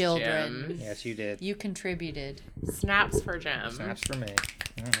the kills children. Jim, yes, you did. You contributed. snaps for Jim. Snaps for me.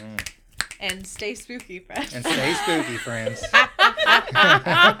 Mm-hmm. And stay spooky, friends. And stay spooky, friends.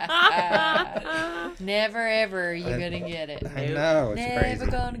 Never ever you gonna get it. I know, it's Never crazy.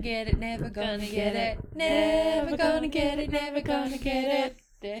 gonna get it, never gonna get it. Never gonna get it, never gonna get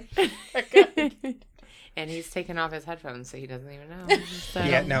it. And he's taken off his headphones, so he doesn't even know. So.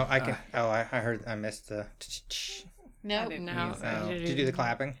 Yeah, no, I can. I heard. I missed the. Nope. No. Oh, did you do the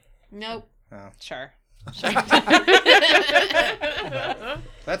clapping? Nope. Oh, Sure.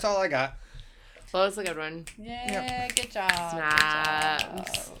 that's all I got. Well, it's a good one. Yeah, good job.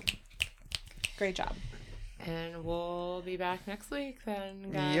 Snaps. Great job. And we'll be back next week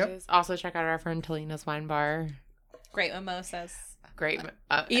then, guys. Yep. Also, check out our friend Talina's Wine Bar. Great mimosas. Great.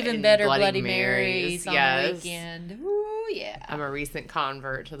 Even and better Bloody Marys on the yes. weekend. Ooh, yeah. I'm a recent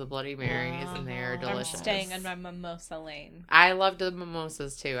convert to the Bloody Marys, and they are I'm delicious. staying in my mimosa lane. I loved the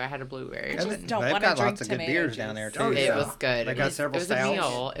mimosas, too. I had a blueberry. just one. don't They've wanna got drink lots of good tomato beers juice. down there, too. Oh, It yeah. was good. They got several It was a styles.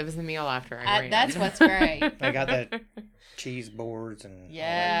 meal. It was a meal after I ran. That's what's great. They got that cheese boards and all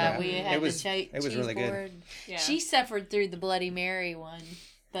Yeah, that we crap. had it was, the it was cheese really good. board. Yeah. She suffered through the Bloody Mary one,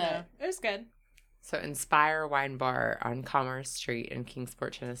 but Yeah, it was good. So Inspire Wine Bar on Commerce Street in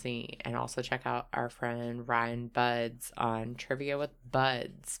Kingsport, Tennessee. And also check out our friend Ryan Budds on Trivia with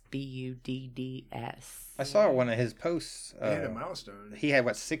Budds, Budds. I saw one of his posts. He hit a milestone. He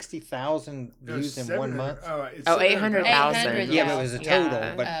had, 60,000 It was views in 1 month? It's Oh, 700,000. 800,000. Yeah, but it was a total.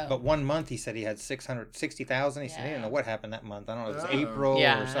 Yeah. But 1 month he said he had 660,000. He said he didn't know what happened that month. I don't know if it was Oh. April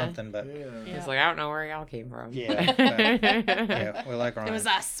Yeah. or something, but Yeah. He's like, I don't know where y'all came from. yeah. Yeah, we like Ryan. It was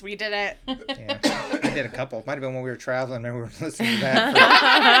us. We did it. Yeah. I did a couple. Might have been when we were traveling and we were listening to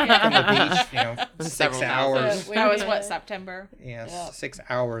that from the beach, 6 Several hours. thousand. That was what, September? Yeah, Yep. 6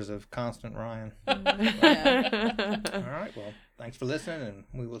 hours of constant Ryan. yeah. All right, well, thanks for listening, and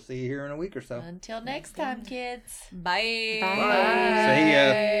we will see you here in a week or so. Until next time, kids. Bye. See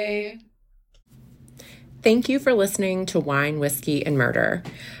ya. Thank you for listening to Wine, Whiskey, and Murder.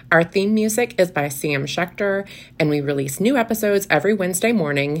 Our theme music is by Sam Schechter, and we release new episodes every Wednesday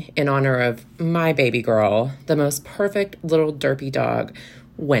morning in honor of my baby girl, the most perfect little derpy dog,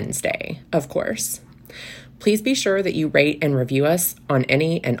 Wednesday, of course. Please be sure that you rate and review us on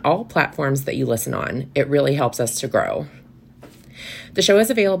any and all platforms that you listen on. It really helps us to grow. The show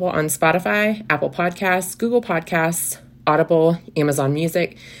is available on Spotify, Apple Podcasts, Google Podcasts, Audible, Amazon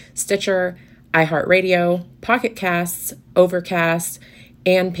Music, Stitcher, iHeartRadio, Pocket Casts, Overcast,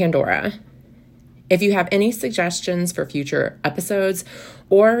 and Pandora. If you have any suggestions for future episodes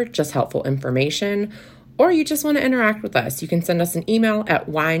or just helpful information, or you just want to interact with us, you can send us an email at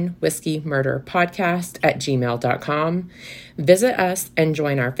winewhiskeymurderpodcast@gmail.com. Visit us and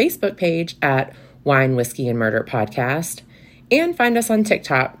join our Facebook page at Wine, Whiskey, and Murder Podcast, and find us on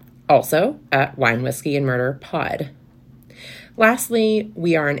TikTok, also at Wine, Whiskey, and Murder Pod. Lastly,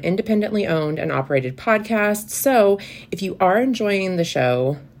 we are an independently owned and operated podcast, so if you are enjoying the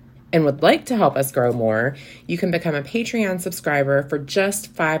show and would like to help us grow more, you can become a Patreon subscriber for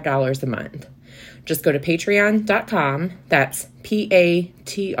just $5 a month. Just go to patreon.com, that's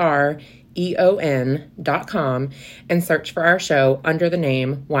patreon.com, and search for our show under the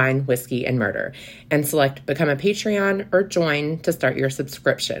name Wine, Whiskey, and Murder, and select Become a Patreon or Join to start your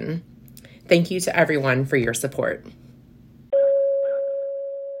subscription. Thank you to everyone for your support.